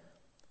even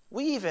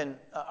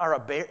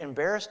are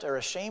embarrassed or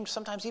ashamed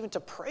sometimes even to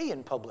pray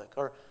in public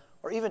or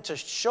even to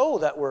show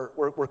that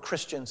we're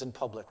Christians in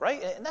public,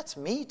 right? And that's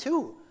me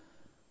too.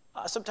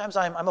 Sometimes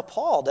I'm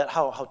appalled at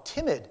how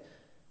timid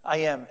I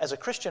am as a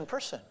Christian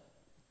person.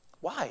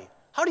 Why?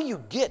 How do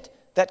you get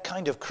that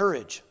kind of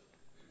courage?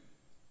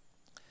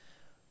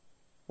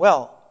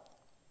 Well,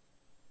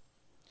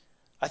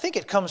 I think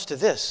it comes to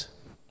this.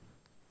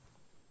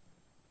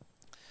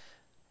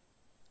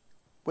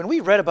 When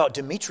we read about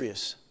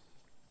Demetrius,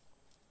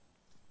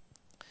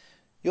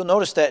 you'll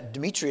notice that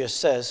Demetrius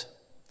says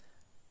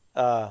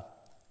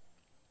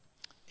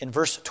in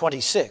verse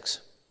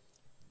 26,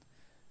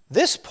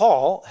 this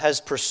Paul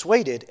has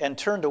persuaded and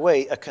turned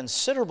away a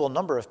considerable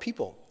number of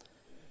people,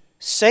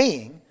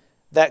 saying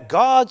that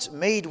gods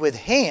made with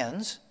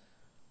hands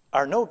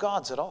are no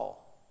gods at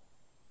all.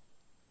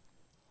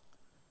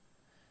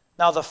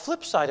 Now, the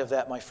flip side of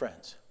that, my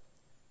friends,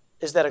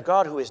 is that a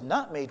God who is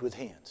not made with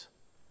hands,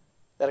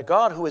 that a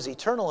God who is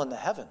eternal in the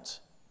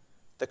heavens,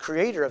 the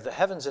creator of the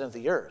heavens and of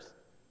the earth,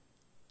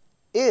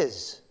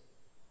 is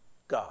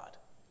God.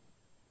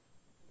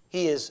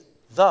 He is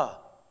the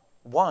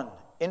one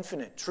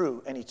infinite,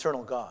 true, and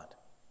eternal God.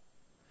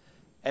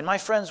 And my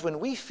friends, when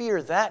we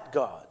fear that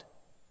God,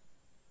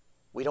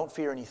 we don't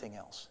fear anything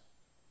else.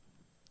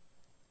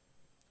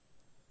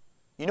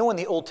 You know, in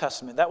the Old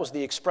Testament, that was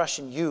the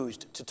expression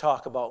used to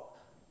talk about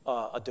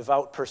a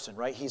devout person,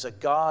 right? He's a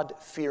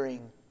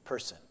God-fearing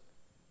person.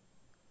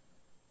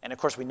 And of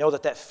course, we know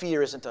that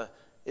fear isn't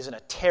a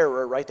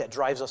terror, right, that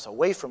drives us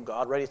away from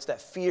God, right? It's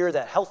that fear,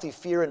 that healthy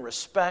fear and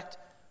respect,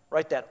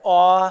 right? That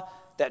awe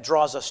that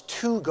draws us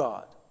to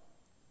God.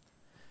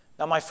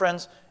 Now, my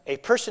friends, a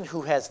person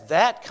who has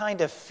that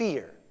kind of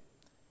fear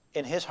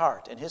in his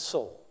heart, in his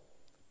soul,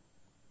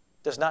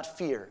 does not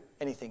fear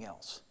anything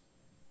else.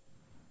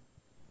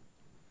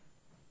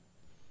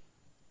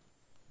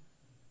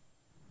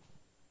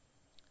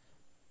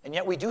 And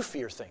yet we do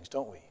fear things,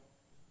 don't we?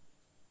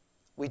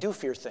 We do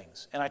fear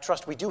things, and I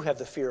trust we do have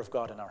the fear of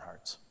God in our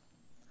hearts.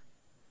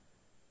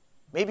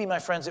 Maybe, my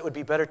friends, it would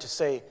be better to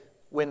say,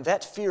 when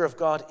that fear of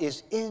God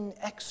is in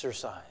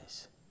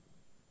exercise,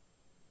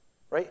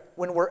 right?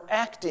 When we're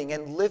acting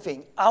and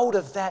living out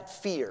of that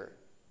fear,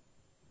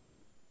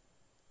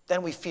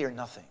 then we fear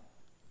nothing.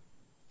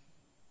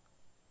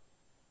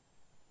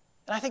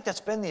 And I think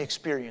that's been the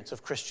experience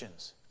of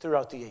Christians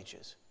throughout the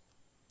ages.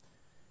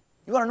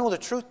 You want to know the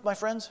truth, my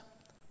friends?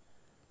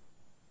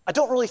 I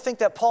don't really think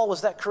that Paul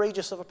was that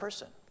courageous of a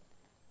person.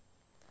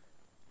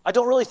 I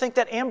don't really think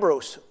that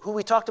Ambrose, who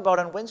we talked about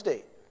on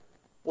Wednesday,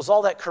 was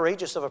all that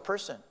courageous of a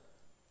person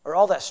or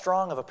all that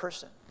strong of a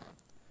person.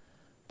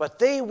 But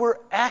they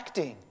were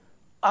acting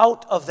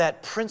out of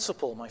that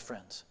principle, my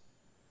friends,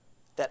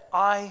 that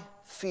I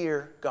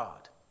fear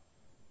God.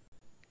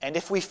 And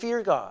if we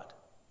fear God,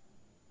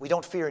 we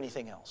don't fear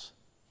anything else.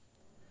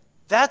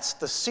 That's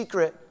the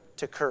secret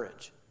to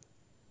courage.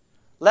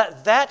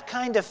 Let that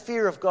kind of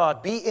fear of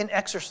God be in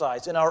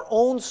exercise in our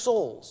own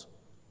souls.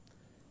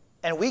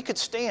 And we could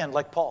stand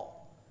like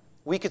Paul.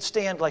 We could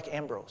stand like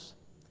Ambrose.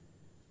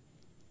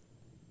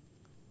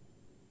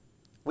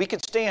 We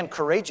could stand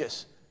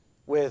courageous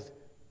with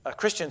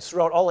Christians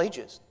throughout all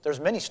ages.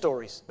 There's many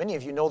stories, many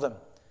of you know them,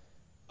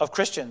 of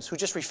Christians who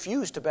just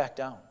refuse to back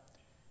down.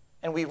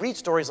 And we read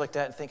stories like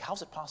that and think,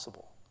 how's it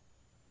possible?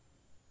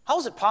 How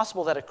is it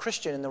possible that a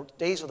Christian in the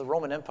days of the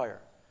Roman Empire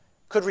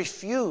could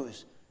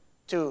refuse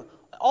to...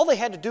 All they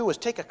had to do was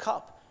take a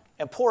cup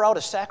and pour out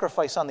a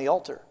sacrifice on the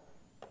altar,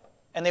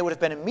 and they would have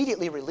been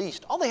immediately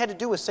released. All they had to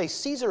do was say,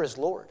 Caesar is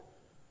Lord,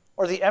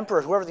 or the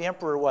emperor, whoever the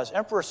emperor was,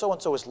 Emperor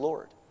so-and-so is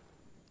Lord,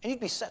 and you'd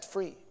be set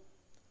free.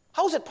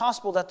 How is it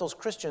possible that those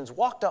Christians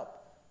walked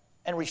up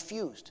and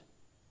refused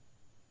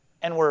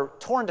and were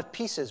torn to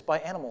pieces by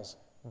animals,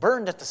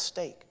 burned at the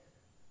stake,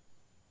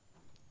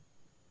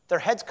 their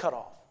heads cut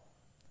off?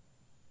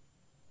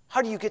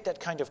 How do you get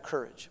that kind of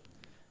courage?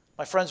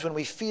 My friends, when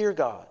we fear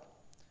God,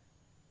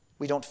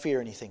 we don't fear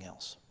anything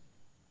else.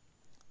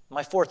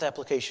 My fourth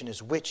application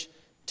is which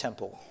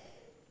temple?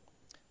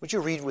 Would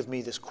you read with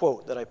me this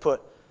quote that I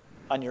put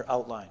on your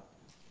outline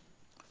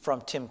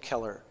from Tim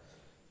Keller?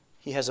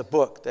 He has a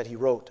book that he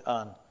wrote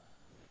on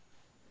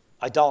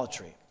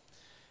idolatry.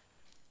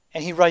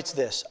 And he writes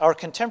this: "Our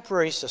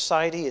contemporary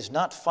society is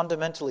not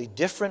fundamentally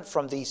different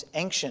from these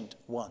ancient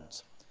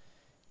ones.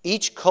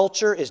 Each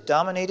culture is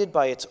dominated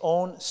by its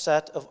own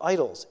set of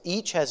idols.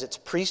 Each has its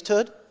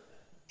priesthood,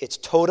 its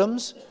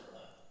totems,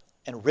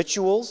 and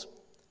rituals.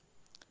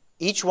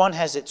 Each one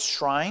has its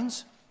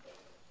shrines,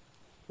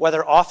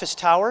 whether office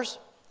towers,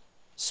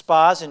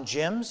 spas and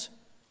gyms,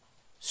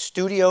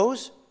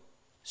 studios,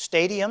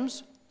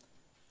 stadiums,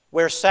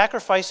 where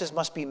sacrifices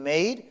must be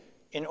made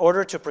in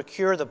order to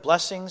procure the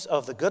blessings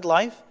of the good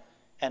life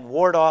and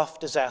ward off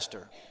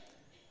disaster.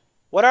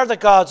 What are the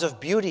gods of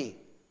beauty,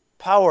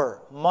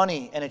 power,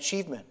 money, and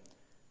achievement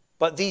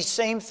but these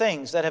same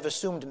things that have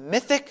assumed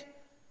mythic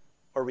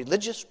or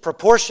religious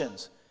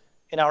proportions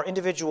in our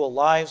individual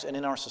lives and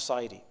in our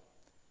society?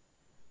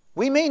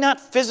 We may not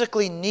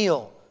physically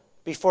kneel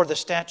before the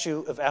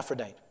statue of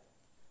Aphrodite,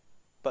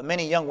 but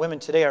many young women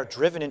today are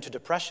driven into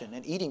depression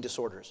and eating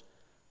disorders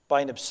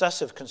by an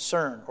obsessive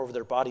concern over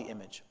their body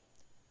image.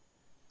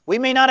 We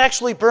may not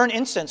actually burn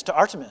incense to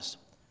Artemis,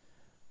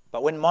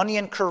 but when money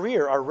and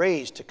career are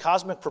raised to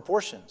cosmic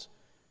proportions,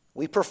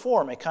 we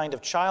perform a kind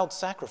of child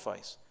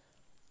sacrifice,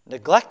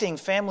 neglecting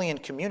family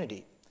and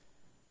community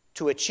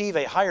to achieve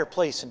a higher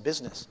place in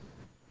business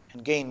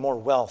and gain more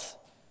wealth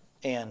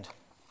and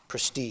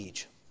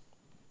prestige."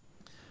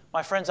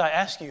 My friends, I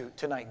ask you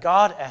tonight,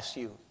 God asks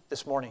you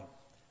this morning,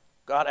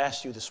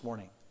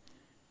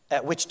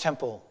 at which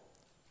temple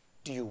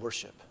do you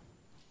worship?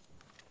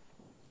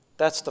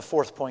 That's the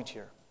fourth point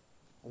here.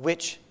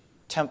 Which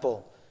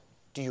temple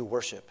do you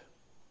worship?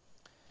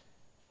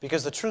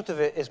 Because the truth of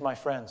it is, my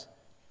friends,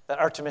 that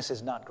Artemis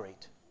is not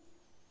great.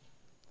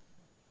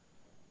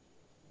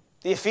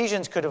 The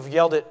Ephesians could have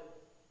yelled it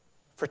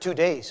for 2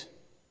 days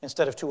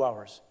instead of 2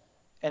 hours,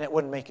 and it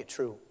wouldn't make it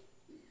true.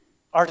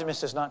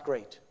 Artemis is not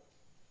great.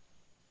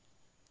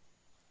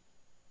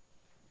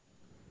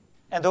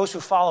 And those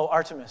who follow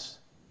Artemis,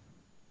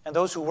 and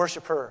those who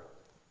worship her,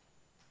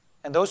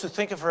 and those who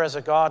think of her as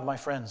a god, my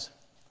friends,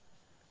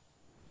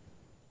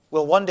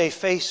 will one day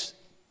face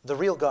the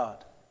real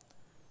God,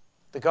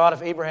 the God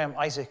of Abraham,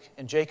 Isaac,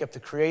 and Jacob, the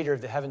creator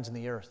of the heavens and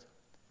the earth.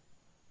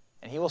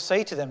 And he will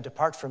say to them,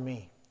 "Depart from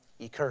me,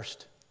 ye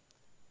cursed,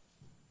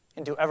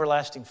 into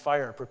everlasting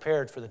fire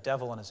prepared for the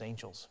devil and his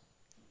angels."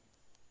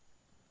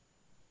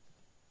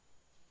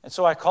 And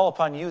so I call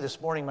upon you this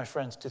morning, my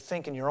friends, to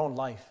think in your own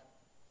life.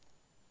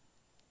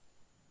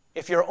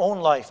 If your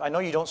own life, I know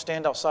you don't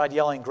stand outside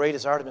yelling, "Great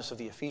is Artemis of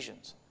the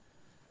Ephesians,"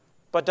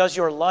 but does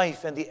your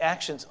life and the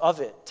actions of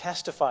it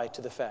testify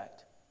to the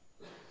fact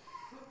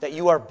that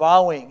you are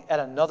bowing at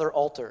another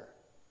altar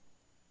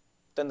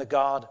than the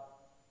God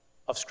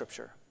of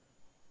Scripture?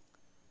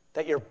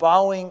 That you're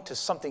bowing to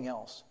something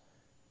else?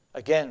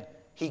 Again,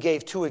 he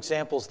gave 2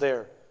 examples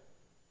there,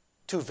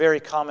 2 very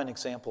common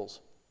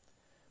examples.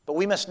 But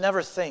we must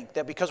never think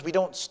that because we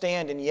don't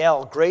stand and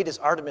yell, "Great is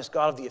Artemis,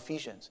 God of the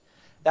Ephesians,"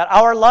 that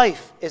our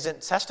life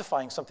isn't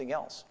testifying something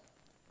else.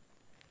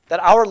 That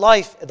our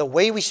life, the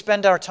way we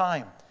spend our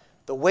time,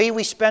 the way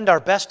we spend our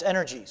best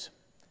energies,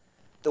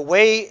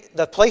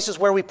 the places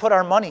where we put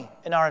our money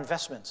and our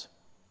investments,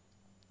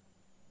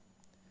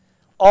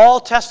 all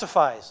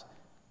testifies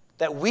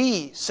that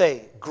we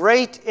say,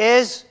 "Great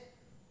is,"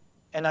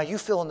 and now you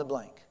fill in the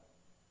blank.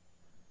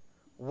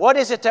 What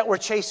is it that we're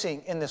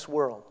chasing in this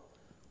world?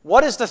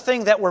 What is the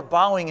thing that we're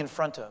bowing in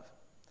front of?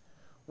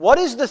 What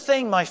is the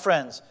thing, my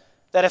friends,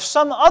 that if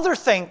some other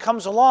thing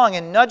comes along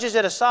and nudges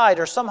it aside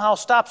or somehow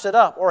stops it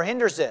up or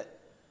hinders it,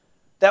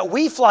 that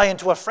we fly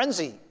into a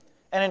frenzy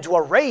and into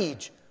a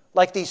rage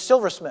like these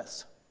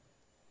silversmiths?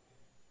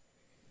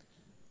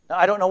 Now,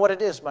 I don't know what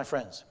it is, my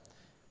friends.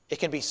 It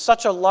can be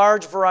such a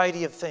large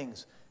variety of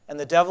things, and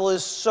the devil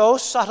is so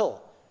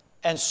subtle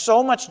and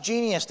so much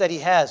genius that he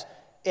has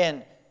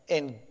in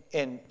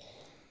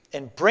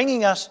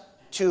bringing us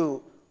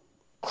to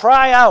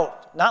cry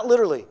out, not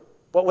literally,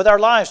 but with our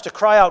lives, to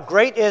cry out,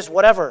 "Great is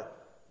whatever,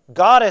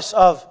 goddess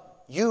of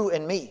you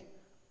and me,"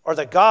 or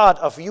the God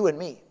of you and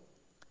me.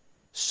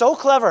 So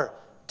clever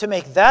to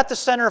make that the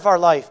center of our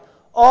life,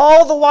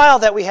 all the while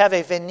that we have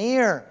a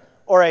veneer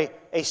or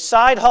a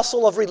side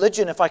hustle of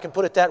religion, if I can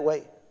put it that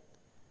way.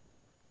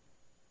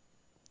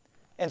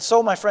 And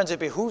so, my friends, it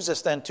behooves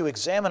us then to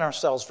examine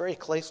ourselves very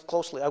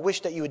closely. I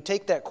wish that you would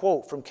take that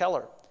quote from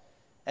Keller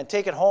and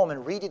take it home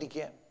and read it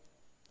again,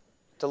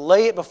 to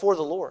lay it before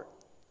the Lord,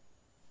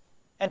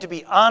 and to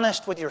be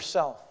honest with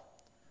yourself.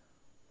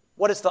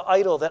 What is the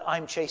idol that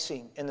I'm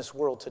chasing in this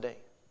world today?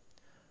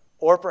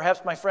 Or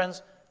perhaps, my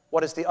friends,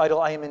 what is the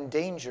idol I am in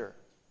danger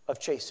of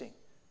chasing?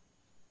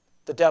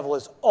 The devil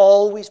is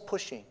always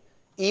pushing,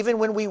 even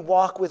when we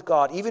walk with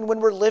God, even when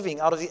we're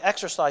living out of the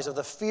exercise of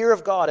the fear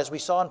of God, as we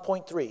saw in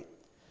point 3,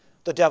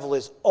 the devil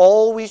is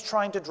always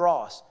trying to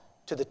draw us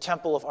to the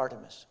temple of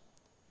Artemis.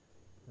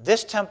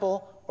 This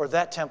temple or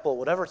that temple,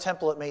 whatever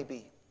temple it may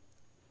be.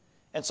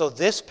 And so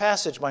this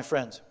passage, my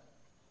friends,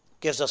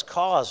 gives us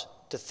cause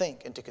to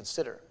think and to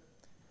consider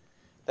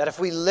that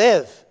if we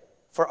live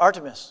for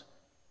Artemis,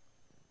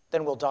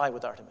 then we'll die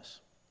with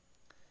Artemis.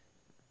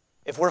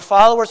 If we're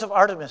followers of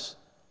Artemis,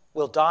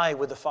 we'll die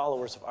with the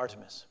followers of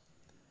Artemis.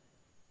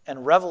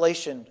 And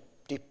Revelation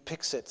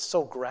depicts it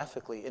so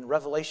graphically. In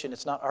Revelation,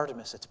 it's not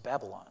Artemis, it's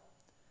Babylon.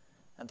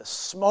 And the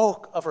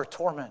smoke of her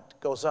torment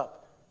goes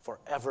up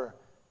forever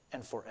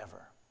and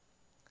forever.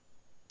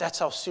 That's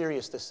how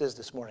serious this is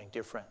this morning,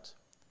 dear friends.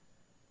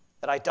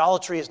 That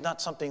idolatry is not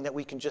something that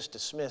we can just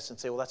dismiss and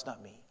say, "Well, that's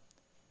not me."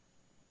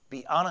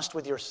 Be honest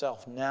with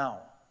yourself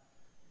now,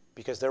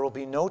 because there will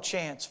be no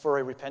chance for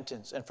a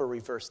repentance and for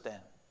reverse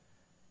then.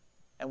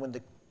 And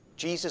when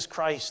Jesus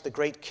Christ, the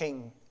great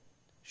King,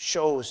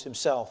 shows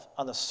himself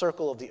on the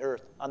circle of the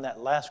earth on that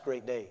last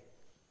great day,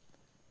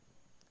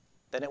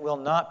 then it will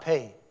not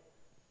pay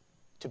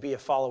to be a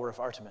follower of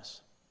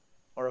Artemis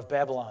or of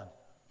Babylon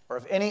or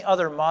of any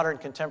other modern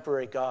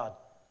contemporary god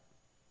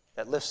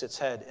that lifts its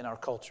head in our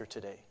culture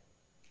today.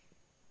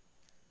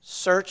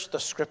 Search the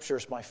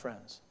Scriptures, my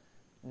friends.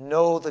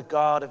 Know the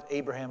God of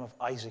Abraham, of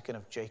Isaac, and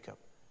of Jacob,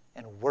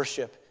 and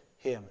worship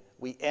him.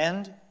 We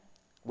end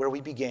where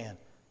we began.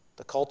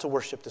 The call to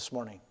worship this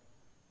morning.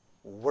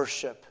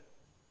 Worship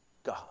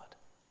God.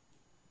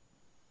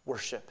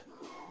 Worship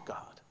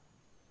God,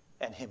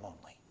 and him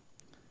only.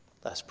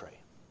 Let's pray.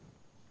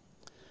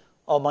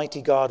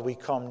 Almighty God, we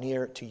come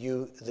near to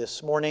you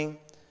this morning,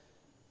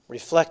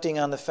 reflecting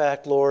on the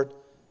fact, Lord,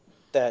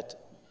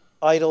 that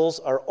idols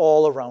are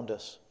all around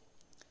us.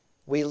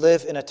 We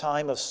live in a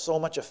time of so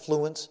much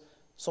affluence,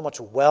 so much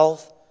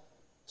wealth,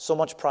 so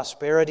much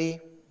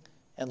prosperity.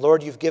 And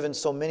Lord, you've given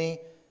so many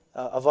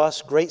of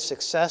us great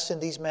success in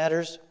these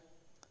matters.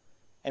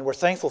 And we're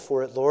thankful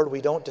for it, Lord.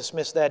 We don't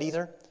dismiss that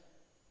either.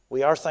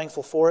 We are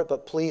thankful for it,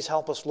 but please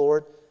help us,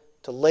 Lord,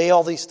 to lay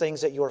all these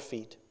things at your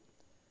feet.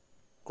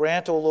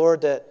 Grant, O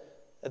Lord, that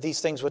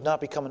these things would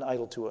not become an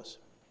idol to us.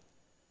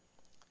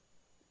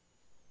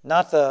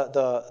 Not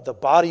the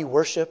body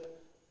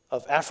worship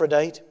of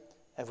Aphrodite,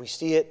 as we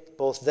see it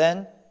both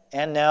then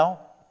and now.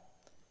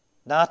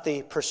 Not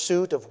the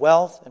pursuit of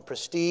wealth and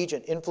prestige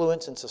and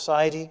influence in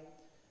society.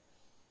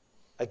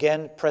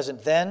 Again,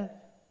 present then,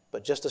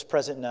 but just as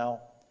present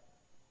now.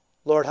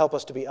 Lord, help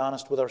us to be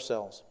honest with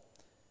ourselves.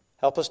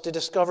 Help us to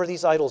discover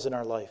these idols in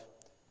our life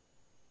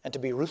and to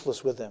be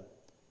ruthless with them,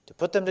 to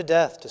put them to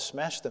death, to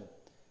smash them,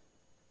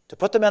 to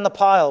put them on the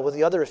pile with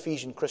the other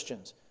Ephesian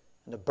Christians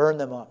and to burn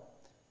them up,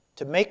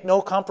 to make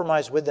no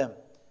compromise with them,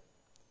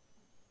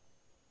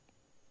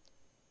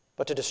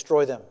 but to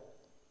destroy them.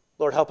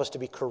 Lord, help us to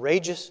be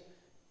courageous.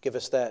 Give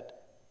us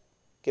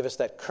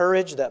that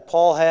courage that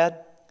Paul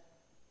had.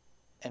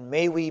 And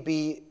may we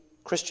be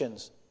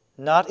Christians,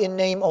 not in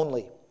name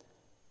only,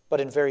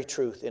 but in very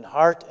truth, in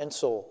heart and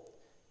soul,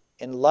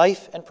 in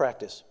life and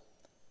practice.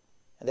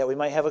 And that we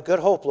might have a good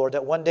hope, Lord,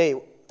 that one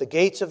day the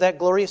gates of that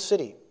glorious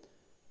city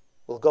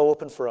will go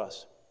open for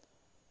us.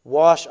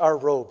 Wash our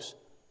robes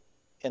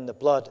in the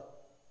blood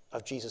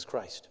of Jesus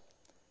Christ.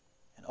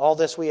 And all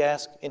this we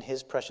ask in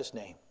his precious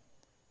name.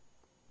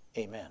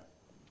 Amen.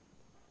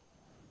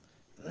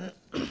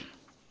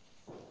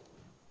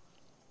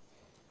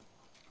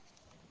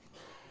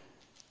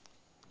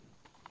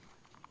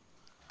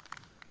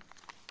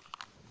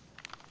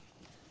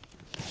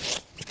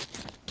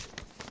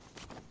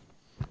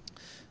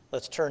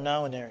 Let's turn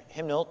now in their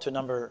hymnal to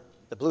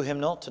the blue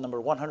hymnal to number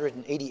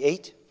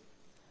 188.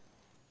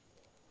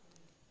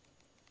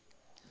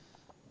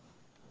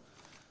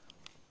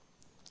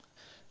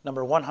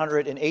 Number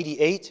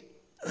 188,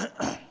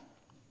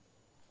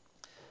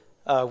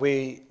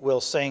 we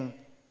will sing,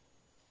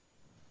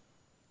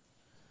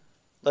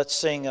 let's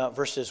sing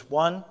verses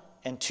 1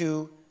 and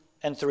 2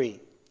 and 3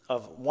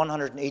 of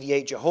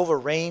 188. Jehovah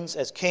reigns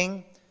as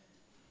King,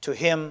 to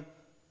him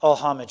all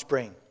homage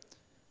bring.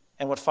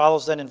 And what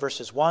follows then in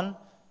verses 1,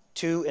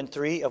 2, and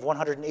 3 of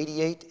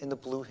 188 in the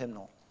blue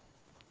hymnal.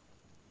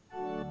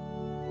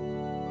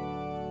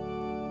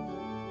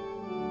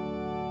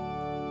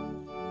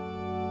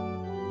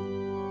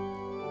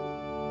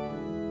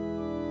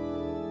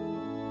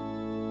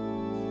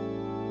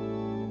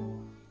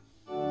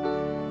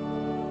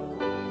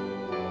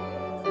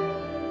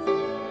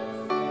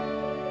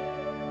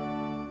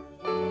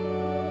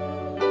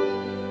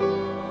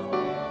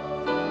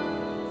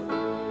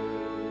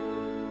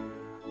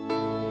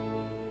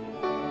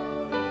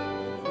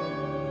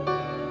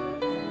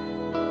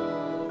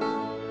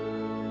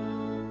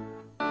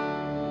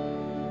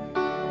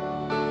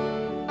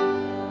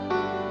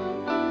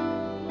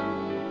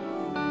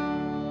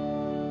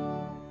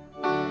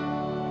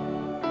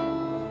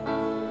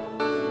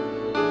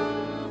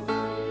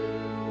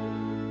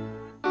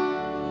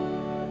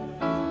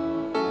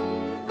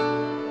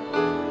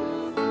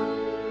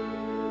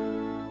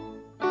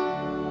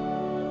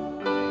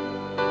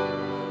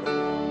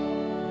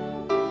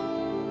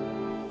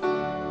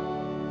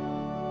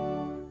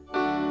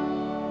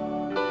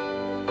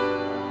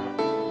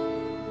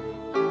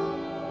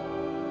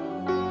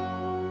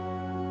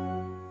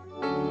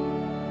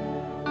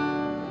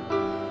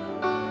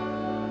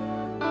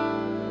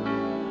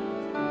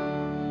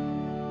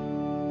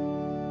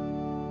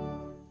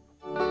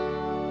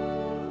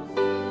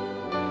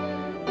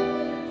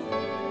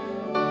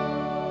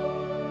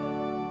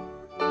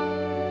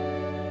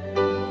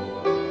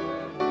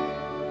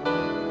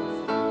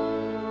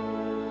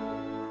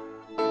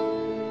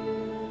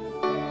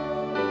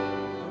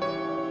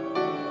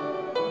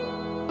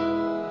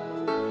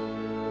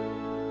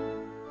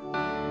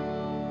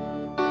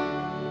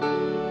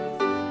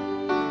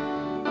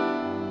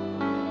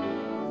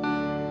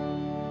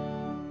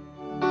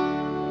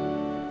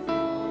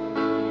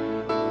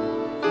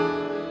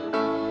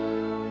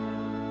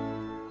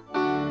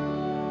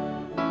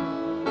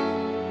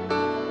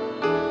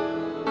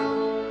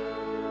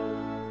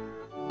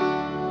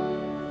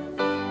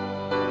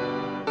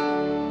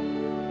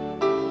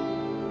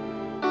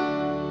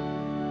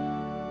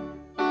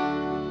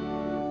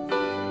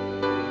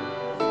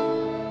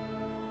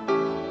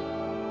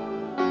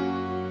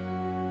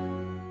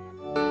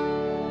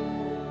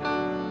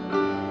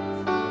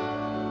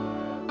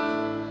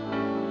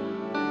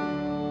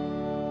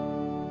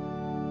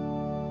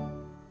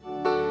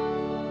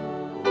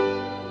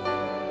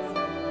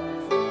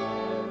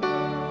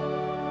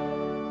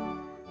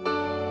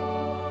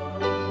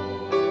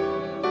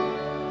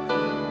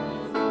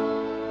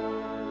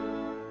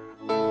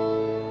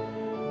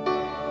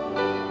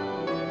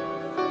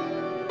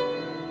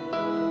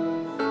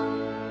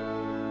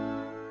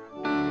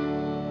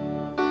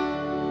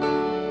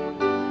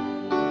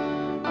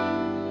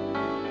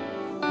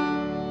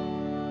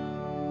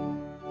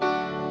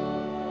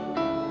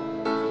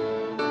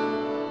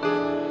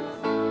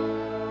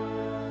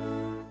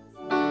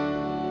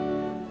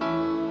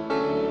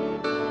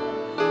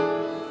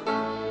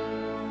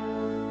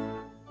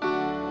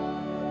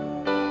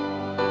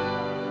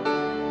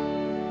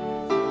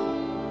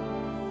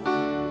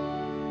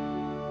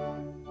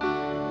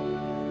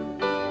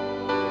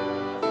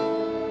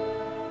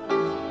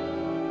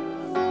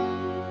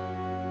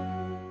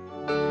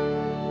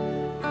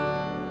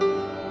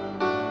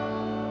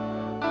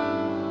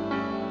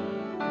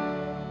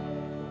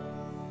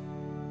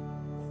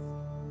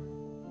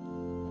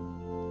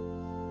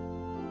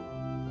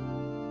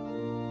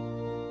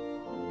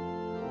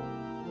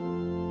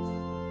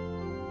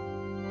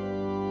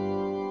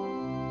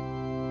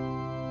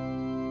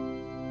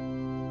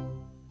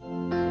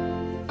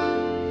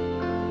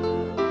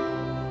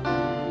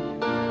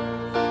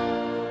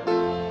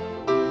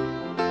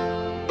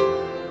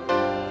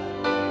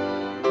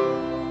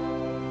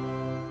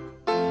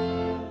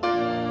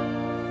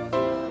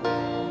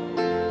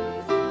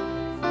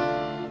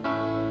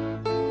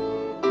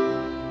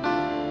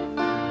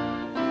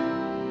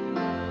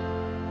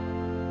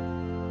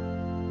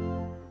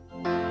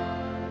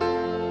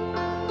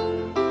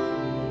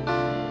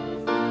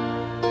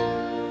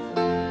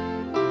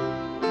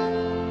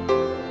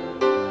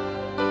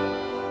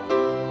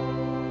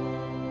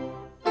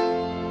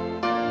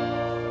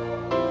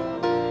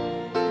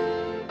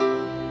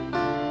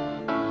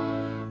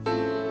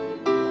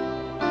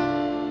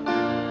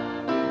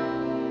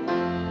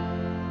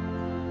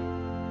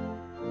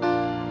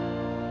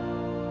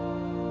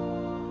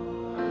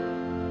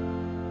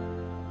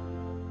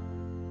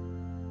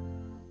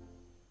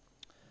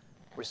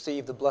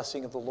 receive the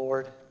blessing of the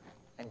Lord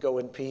and go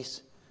in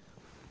peace.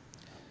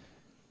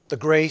 The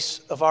grace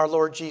of our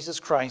Lord Jesus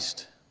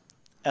Christ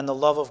and the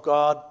love of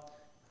God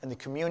and the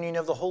communion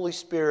of the Holy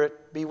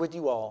Spirit be with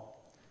you all.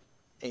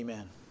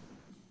 Amen.